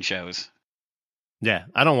movies and shows. Yeah,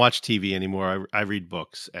 I don't watch TV anymore. I read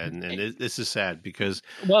books, and this is sad because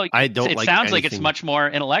I don't. It sounds like it's much more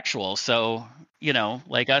intellectual. So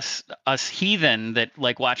like us heathen that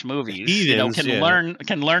like watch movies, Heathens,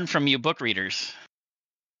 can learn from you book readers.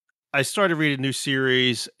 I started reading a new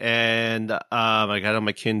series, and I got on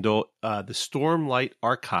my Kindle, the Stormlight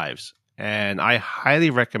Archives, and I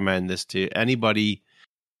highly recommend this to anybody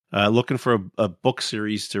looking for a book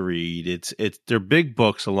series to read. They're big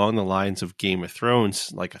books along the lines of Game of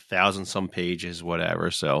Thrones, like 1,000 some pages,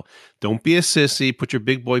 whatever. So don't be a sissy. Put your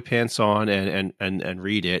big boy pants on and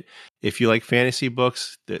read it. If you like fantasy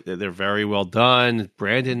books, they're very well done.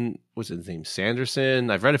 Brandon, what's his name?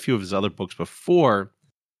 Sanderson. I've read a few of his other books before.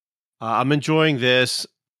 I'm enjoying this.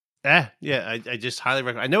 I just highly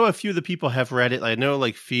recommend. I know a few of the people have read it. I know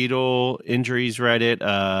like Fetal Injuries read it.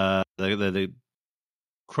 The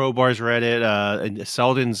Crowbar's read it, and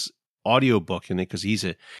Selden's audiobook in it because he's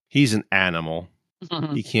an animal.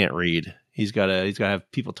 Mm-hmm. He can't read. He's gotta have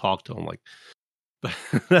people talk to him. Like,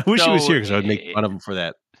 I wish he was here because I would make fun of him for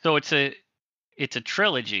that. So it's a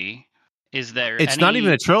trilogy. Is there? It's not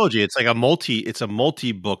even a trilogy. It's like a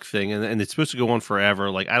multi-book thing, and it's supposed to go on forever.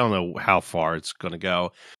 Like, I don't know how far it's going to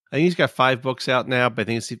go. I think he's got 5 books out now, but I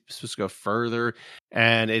think it's supposed to go further.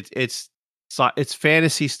 And it's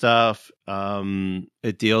fantasy stuff.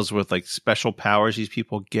 It deals with like special powers these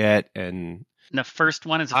people get, and the first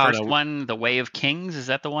one is one, The Way of Kings. Is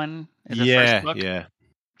that the one? Yeah, first book? Yeah.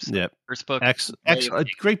 So yep. First book.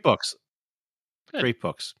 Great books. Good. Great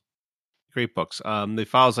books. They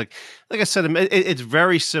follows like I said, it's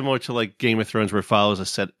very similar to like Game of Thrones, where it follows a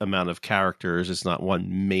set amount of characters. It's not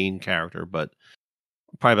one main character, but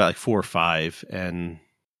probably about like 4 or 5, and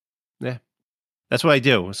yeah, that's what I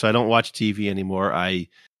do. So I don't watch TV anymore. I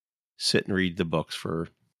sit and read the books for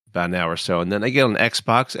about an hour or so, and then I get on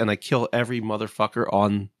Xbox and I kill every motherfucker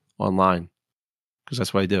online because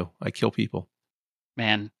that's what I do. I kill people.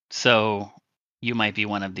 Man, so you might be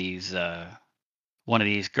one of these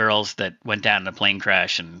girls that went down in a plane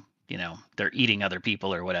crash and, they're eating other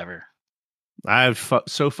people or whatever. I'd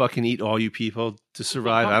so fucking eat all you people to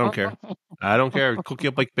survive. I don't care. I don't care. Cook you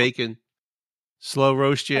up like bacon. Slow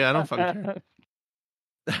roast you. I don't fucking care.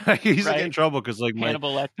 I usually get in trouble because like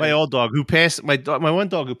my old dog who passed, my one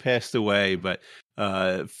dog who passed away, but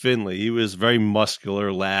Finley, he was very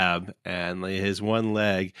muscular lab, and like, his one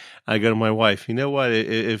leg, I go to my wife, you know what,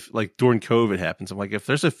 if like during COVID happens, I'm like, if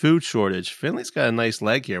there's a food shortage, Finley's got a nice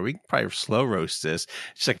leg here, we can probably slow roast this.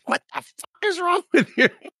 She's like, what the fuck is wrong with you?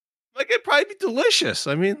 Like, it'd probably be delicious.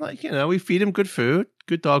 I mean, like, we feed him good food,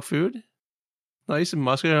 good dog food, nice and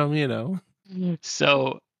muscular,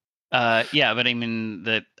 So yeah, but I mean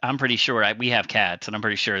that I'm pretty sure we have cats, and I'm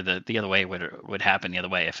pretty sure that the other way would happen the other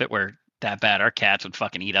way. If it were that bad, our cats would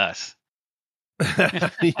fucking eat us.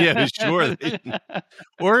 Yeah, sure.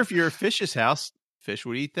 Or if you're a fish's house, fish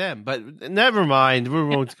would eat them. But never mind. We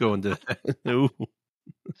won't go into that. No.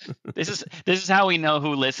 This is how we know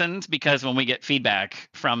who listens, because when we get feedback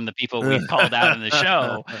from the people we've called out in the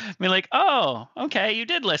show, we're like, oh, okay, you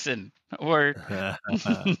did listen. Or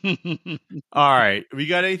all right, we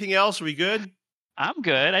got anything else? Are we good? I'm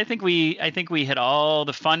good. I think we hit all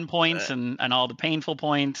the fun points and all the painful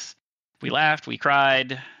points. We laughed, we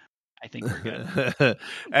cried. I think we're good.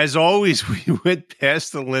 As always, we went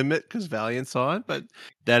past the limit because Valiant's on, but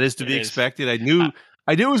that is to be expected. I knew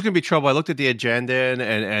it was going to be trouble. I looked at the agenda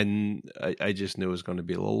and I just knew it was going to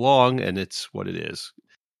be a little long, and it's what it is.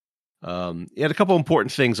 You had a couple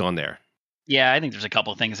important things on there. Yeah, I think there's a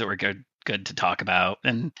couple of things that were good to talk about,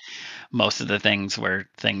 and most of the things were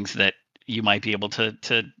things that you might be able to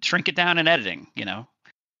shrink it down in editing.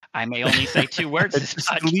 I may only say 2 words. This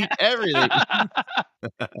podcast. Delete everything.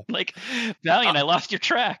 Like, Valiant, I lost your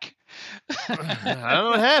track. I don't know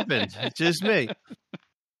what happened. It's just me.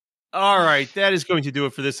 All right, that is going to do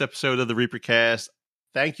it for this episode of the Reapercast.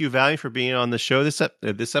 Thank you, Valiant, for being on the show this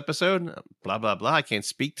episode. Blah, blah, blah. I can't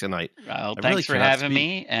speak tonight. Well, thanks for having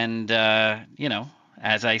me. And,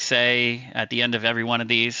 as I say at the end of every one of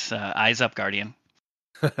these, eyes up, Guardian.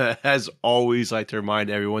 As always, I like to remind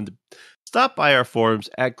everyone to stop by our forums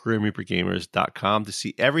at GrimReaperGamers.com to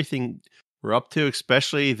see everything we're up to,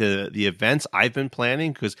 especially the events I've been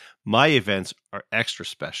planning, because my events are extra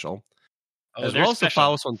special. As well as to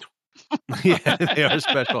follow us on yeah, they are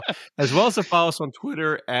special. As well as to follow us on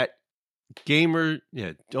Twitter at Gamer.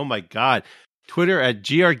 Yeah, oh my God. Twitter at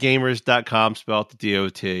grgamers.com, spelled the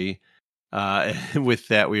DOT. With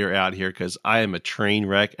that, we are out here because I am a train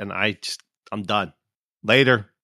wreck and I'm done. Later.